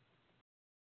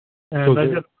 And I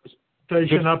did a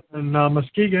presentation up in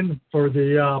Muskegon for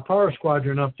the Power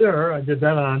Squadron up there. I did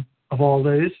that on, of all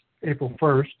days, April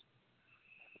 1st.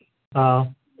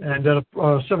 And did a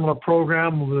similar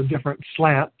program with a different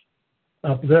slant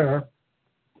up there.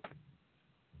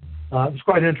 It was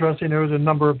quite interesting. There was a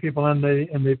number of people in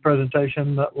the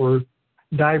presentation that were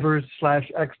divers /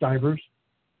 ex-divers.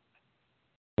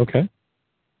 Okay.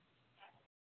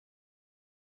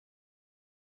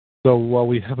 So while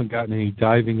we haven't gotten any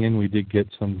diving in, we did get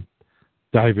some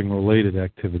diving-related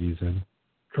activities in.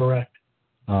 Correct.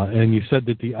 And you said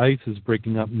that the ice is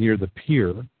breaking up near the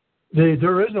pier.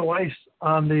 There is no ice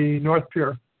on the North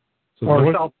Pier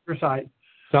or South Pier side.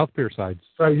 South Pier side.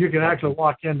 So you can actually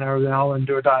walk in there now and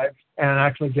do a dive and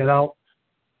actually get out.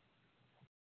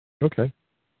 Okay.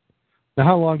 Now,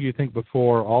 how long do you think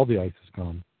before all the ice is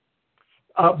gone?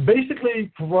 Basically,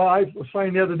 well, I was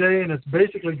flying the other day, and it's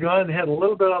basically gone. They had a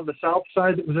little bit on the south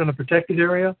side that was in a protected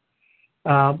area,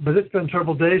 but it's been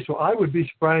several days, so I would be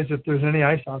surprised if there's any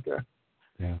ice out there.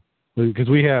 Yeah, because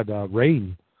we had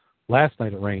rain. Last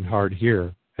night it rained hard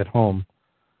here at home,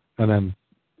 and then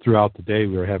throughout the day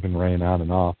we were having rain on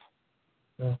and off.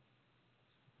 Yeah.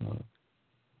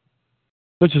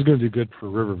 Which is going to do good for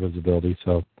river visibility,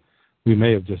 so we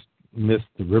may have just missed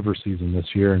the river season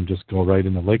this year and just go right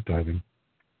into lake diving.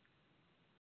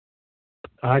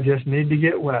 I just need to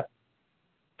get wet.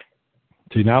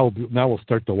 See, now we'll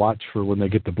start to watch for when they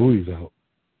get the buoys out.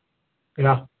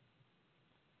 Yeah.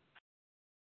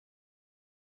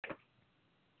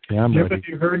 Yeah, I'm Jim, ready. have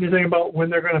you heard anything about when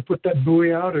they're going to put that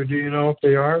buoy out, or do you know if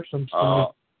they are? Some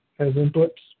has inputs?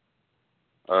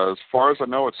 As far as I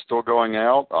know, it's still going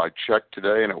out. I checked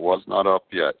today, and it was not up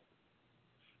yet.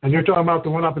 And you're talking about the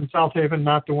one up in South Haven,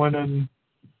 not the one in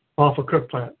off of Cook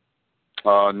Plant?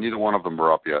 Neither one of them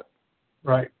are up yet.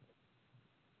 Right.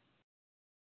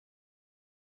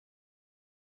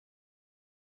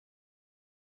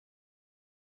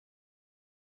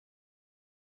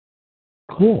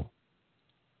 Cool.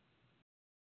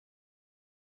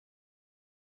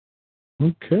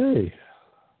 Okay.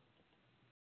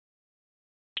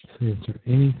 Let's see, is there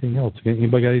anything else?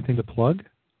 Anybody got anything to plug?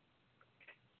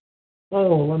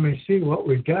 Oh, let me see what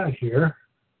we got here.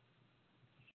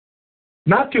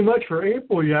 Not too much for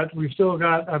April yet. We've still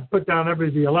got, I've put down the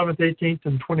 11th, 18th,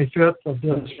 and 25th of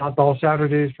this, not all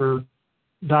Saturdays for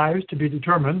dives to be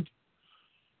determined.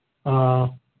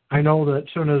 I know that as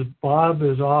soon as Bob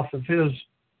is off of his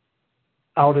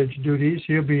outage duties,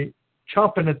 he'll be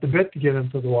chomping at the bit to get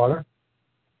into the water.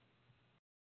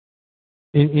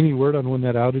 Any word on when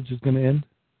that outage is going to end?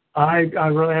 I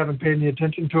really haven't paid any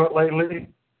attention to it lately.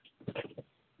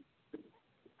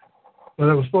 But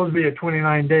it was supposed to be a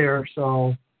 29-dayer,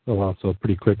 so... Oh, wow, so a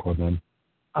pretty quick one then.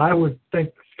 I would think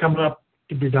it's coming up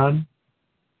to be done.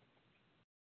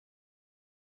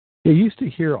 You used to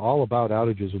hear all about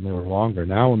outages when they were longer.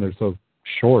 Now when they're so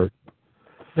short...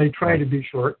 They try to be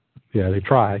short. Yeah, they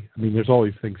try. I mean, there's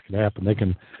always things can happen. They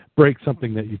can break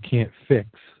something that you can't fix,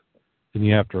 and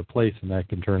you have to replace, and that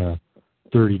can turn a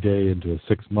 30-day into a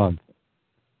 6-month.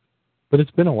 But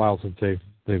it's been a while since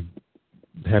they've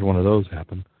had one of those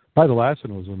happen. Probably the last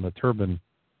one was when the turbine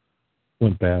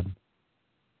went bad.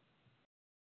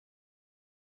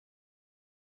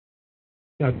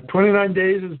 Yeah, 29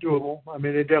 days is doable. I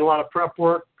mean, they did a lot of prep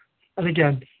work. And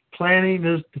again, planning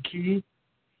is the key.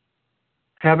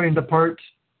 Having the parts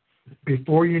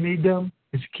before you need them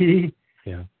is key.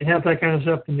 Yeah. You have that kind of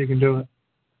stuff, then you can do it.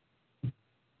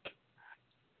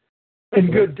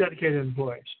 And good, dedicated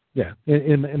employees. Yeah,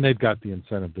 and they've got the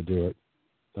incentive to do it.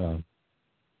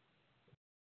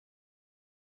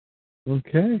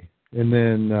 Okay. And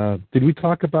then, did we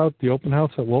talk about the open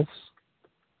house at Wolf's?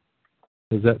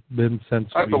 Has that been since?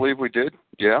 I believe we did.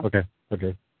 Yeah. Okay.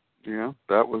 Yeah,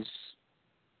 that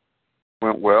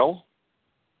went well.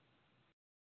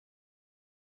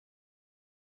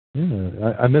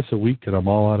 Yeah, I miss a week and I'm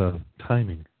all out of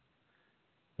timing.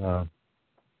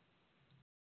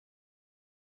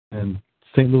 And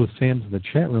St. Louis Sam's in the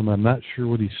chat room. I'm not sure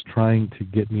what he's trying to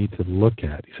get me to look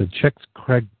at. He said check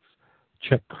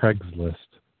Craigslist,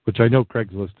 which I know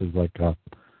Craigslist is like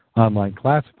online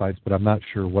classifieds, but I'm not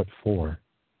sure what for.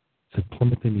 It said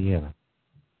Plymouth, Indiana.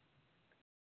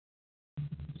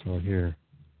 So here,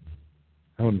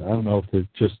 I don't know if they're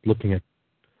just looking at.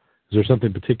 Is there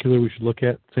something particular we should look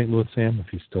at, St. Louis Sam, if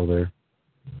he's still there?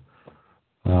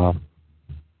 I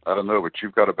don't know, but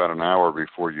you've got about an hour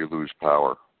before you lose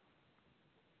power.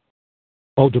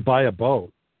 Oh, to buy a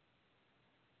boat.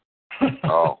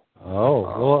 Oh.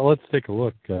 Well, let's take a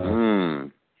look.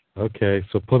 Okay,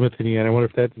 so Plymouth, Indiana. I wonder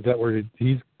if is that where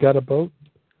he's got a boat?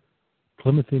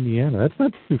 Plymouth, Indiana. That's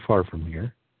not too far from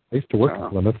here. I used to work in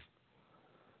Plymouth.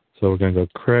 So we're going to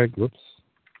go Craig. Whoops.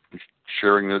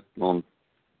 Sharing it on.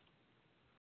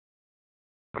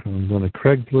 I'm going to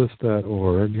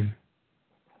Craigslist.org,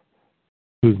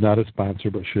 who's not a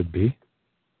sponsor but should be.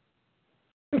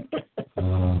 I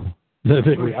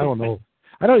don't know.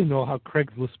 I don't even know how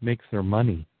Craigslist makes their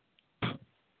money.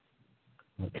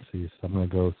 Let's see. So I'm going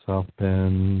to go South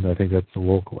Bend. I think that's the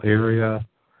local area.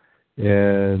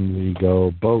 And we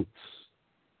go boats,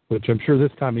 which I'm sure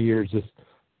this time of year is just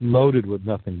loaded with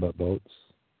nothing but boats.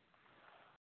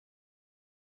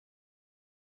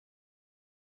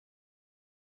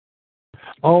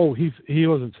 Oh, he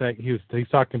wasn't saying he's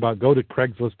talking about go to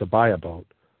Craigslist to buy a boat,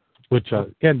 which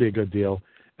can be a good deal.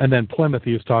 And then Plymouth,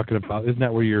 he was talking about. Isn't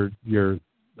that where your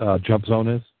jump zone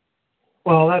is?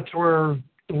 Well, that's where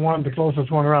the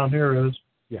closest one around here is.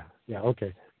 Yeah,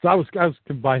 okay. So I was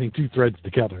combining two threads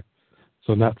together,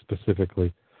 so not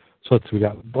specifically. So we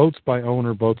got boats by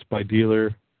owner, boats by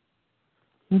dealer.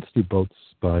 Let's do boats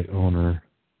by owner.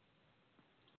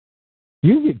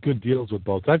 You get good deals with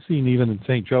boats. I've seen even in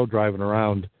St. Joe driving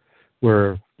around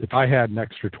where if I had an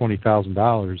extra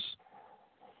 $20,000,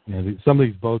 some of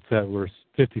these boats that were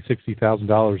 $50,000,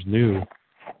 $60,000 new,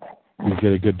 you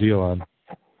get a good deal on.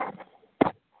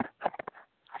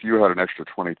 If you had an extra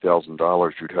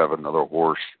 $20,000, you'd have another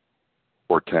horse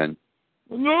or 10.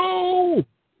 No!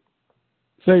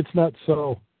 Say it's not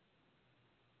so.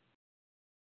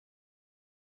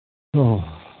 Oh,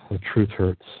 the truth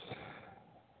hurts.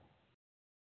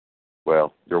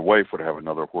 Well, your wife would have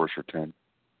another horse or 10.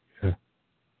 Yeah.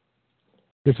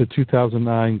 It's a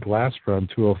 2009 Glass Run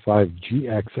 205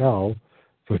 GXL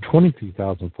for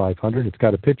 $23,500. It's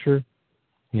got a picture.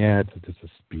 Yeah, it's just a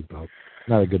speedboat.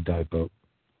 Not a good dive boat.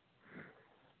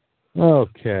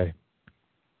 Okay.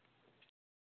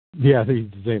 Yeah, the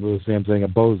St. Louis Sam saying a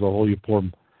boat is a hole a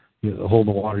hole in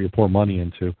the water you pour money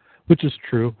into, which is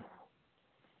true.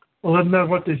 Well, isn't that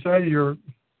what they say? Your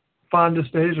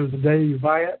fondest days are the day you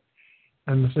buy it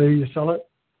and the day you sell it?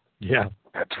 Yeah.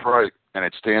 That's right. And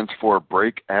it stands for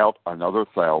break out another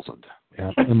 1,000.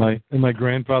 Yeah. And my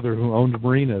grandfather, who owned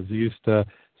marinas, he used to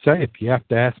say, if you have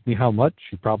to ask me how much,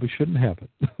 you probably shouldn't have it.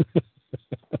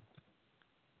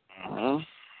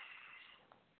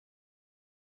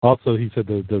 Also, he said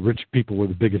the rich people were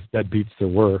the biggest deadbeats there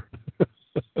were.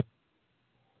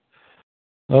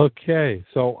 Okay,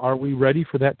 so are we ready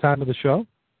for that time of the show?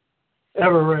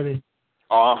 Ever ready.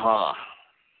 Uh-huh.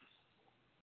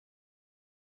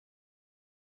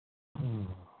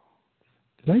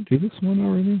 Did I do this one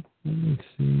already? Let me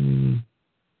see.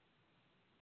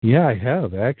 Yeah, I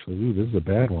have, actually. Ooh, this is a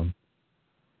bad one.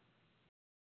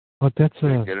 But that's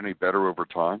Did it get any better over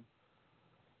time?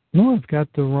 No, I've got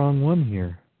the wrong one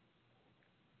here.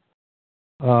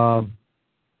 Does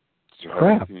it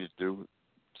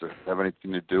have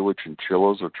anything to do with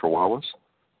chinchillas or chihuahuas?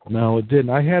 No, it didn't.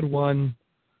 I had one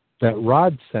that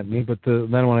Rod sent me, but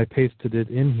then when I pasted it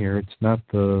in here, it's not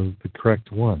the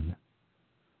correct one.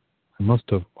 I must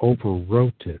have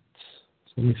overwrote it.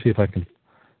 So let me see if I can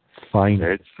find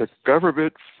it. It's the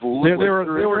government fooling. They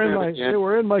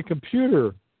were in my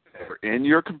computer. They're in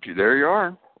your computer. There you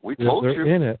are. We told you.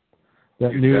 They're in it.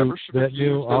 That you new never should have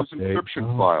used those update.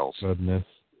 encryption files. Goodness.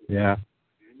 Yeah.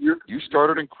 You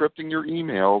started encrypting your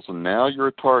emails, and now you're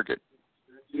a target.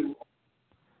 It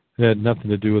had nothing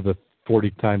to do with the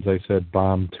 40 times I said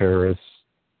bomb terrorists.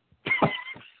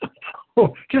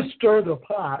 Oh, just stir the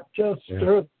pot. Stir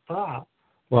the pot.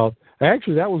 Well,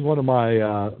 actually, that was one of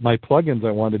my plugins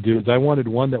I wanted to do. Is I wanted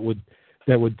one that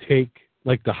would take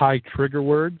like the high trigger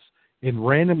words and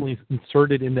randomly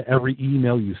insert it into every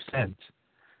email you sent.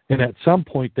 And at some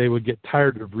point, they would get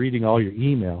tired of reading all your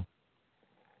email.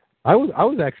 I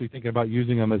was actually thinking about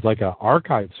using them as like an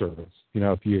archive service. You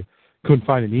know, if you couldn't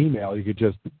find an email, you could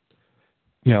just,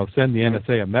 send the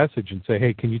NSA a message and say,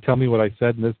 hey, can you tell me what I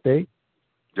said in this date?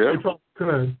 Yeah. You probably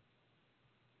could.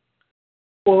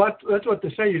 Well, that's what they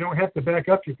say. You don't have to back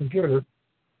up your computer.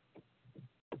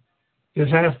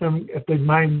 Just ask them if they'd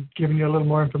mind giving you a little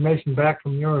more information back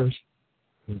from yours.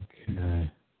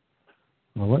 Okay.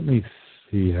 Well, let me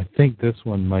see. I think this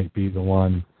one might be the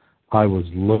one I was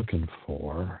looking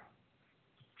for.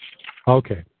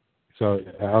 Okay. So,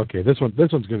 this one's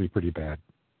going to be pretty bad.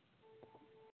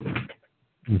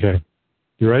 Okay.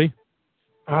 You ready?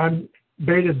 On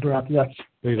bated breath, yes.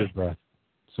 Bated breath.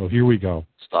 So here we go.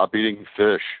 Stop eating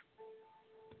fish.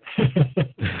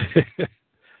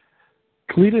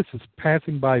 Cletus is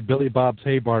passing by Billy Bob's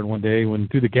hay barn one day when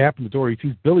through the gap in the door he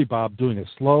sees Billy Bob doing a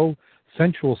slow,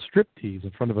 sensual striptease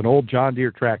in front of an old John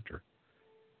Deere tractor.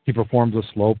 He performs a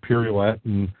slow pirouette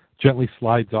and gently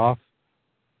slides off.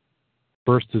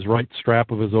 First his right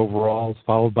strap of his overalls,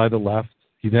 followed by the left.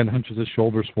 He then hunches his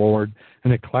shoulders forward,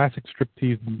 and a classic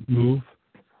striptease move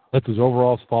lets his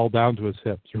overalls fall down to his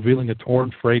hips, revealing a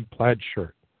torn, frayed plaid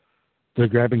shirt. Then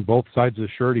grabbing both sides of the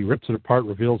shirt, he rips it apart,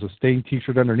 reveals a stained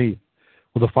T-shirt underneath.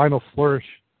 With a final flourish,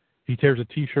 he tears a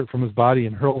T-shirt from his body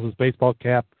and hurls his baseball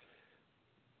cap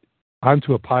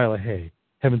onto a pile of hay.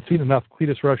 Having seen enough,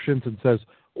 Cletus rushes in and says,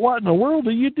 "What in the world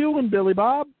are you doing, Billy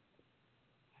Bob?"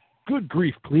 "Good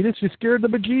grief, Cletus, you scared the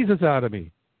bejesus out of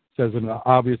me," says an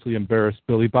obviously embarrassed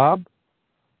Billy Bob.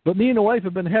 "But me and the wife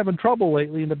have been having trouble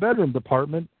lately in the bedroom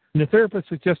department, and the therapist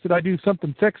suggested I do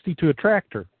something sexy to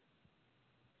attract her."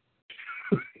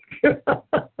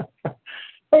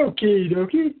 Okie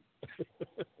dokie.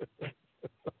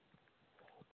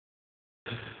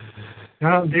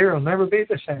 John Deere will never be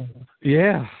the same.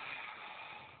 Yeah.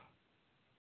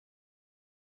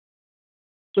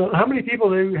 So how many people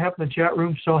do you have in the chat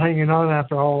room still hanging on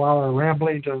after all our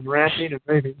ramblings and ranting and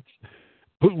ravings?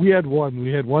 We had one.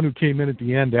 We had one who came in at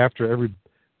the end after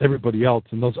everybody else,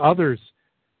 and those others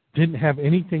didn't have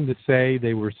anything to say.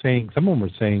 They were saying, some of them were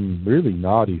saying really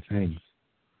naughty things.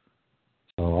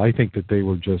 So I think that they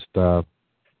were just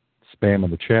spamming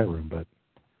the chat room, but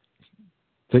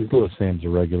St. Louis Sam's a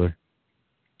regular.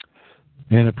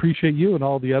 And appreciate you and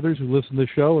all the others who listen to the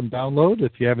show and download.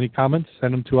 If you have any comments,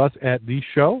 send them to us at the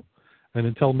show. And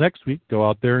until next week, go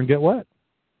out there and get wet.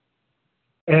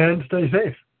 And stay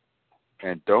safe.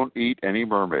 And don't eat any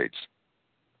mermaids.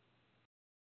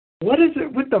 What is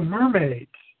it with the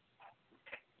mermaids?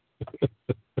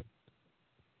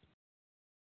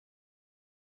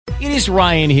 It is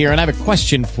Ryan here, and I have a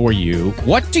question for you.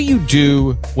 What do you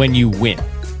do when you win?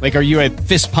 Like, are you a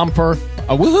fist pumper,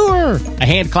 a woohooer, a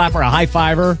hand clapper, a high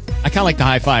fiver? I kind of like the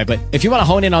high five, but if you want to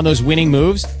hone in on those winning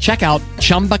moves, check out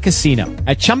Chumba Casino.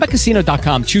 At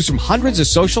ChumbaCasino.com, choose from hundreds of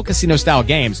social casino-style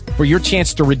games for your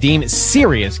chance to redeem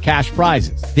serious cash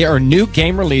prizes. There are new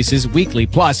game releases weekly,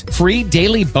 plus free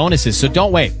daily bonuses, so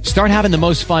don't wait. Start having the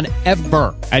most fun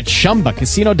ever at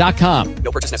ChumbaCasino.com.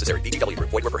 No purchase necessary. VGW Group.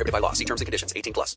 Void where prohibited by law. See terms and conditions. 18+.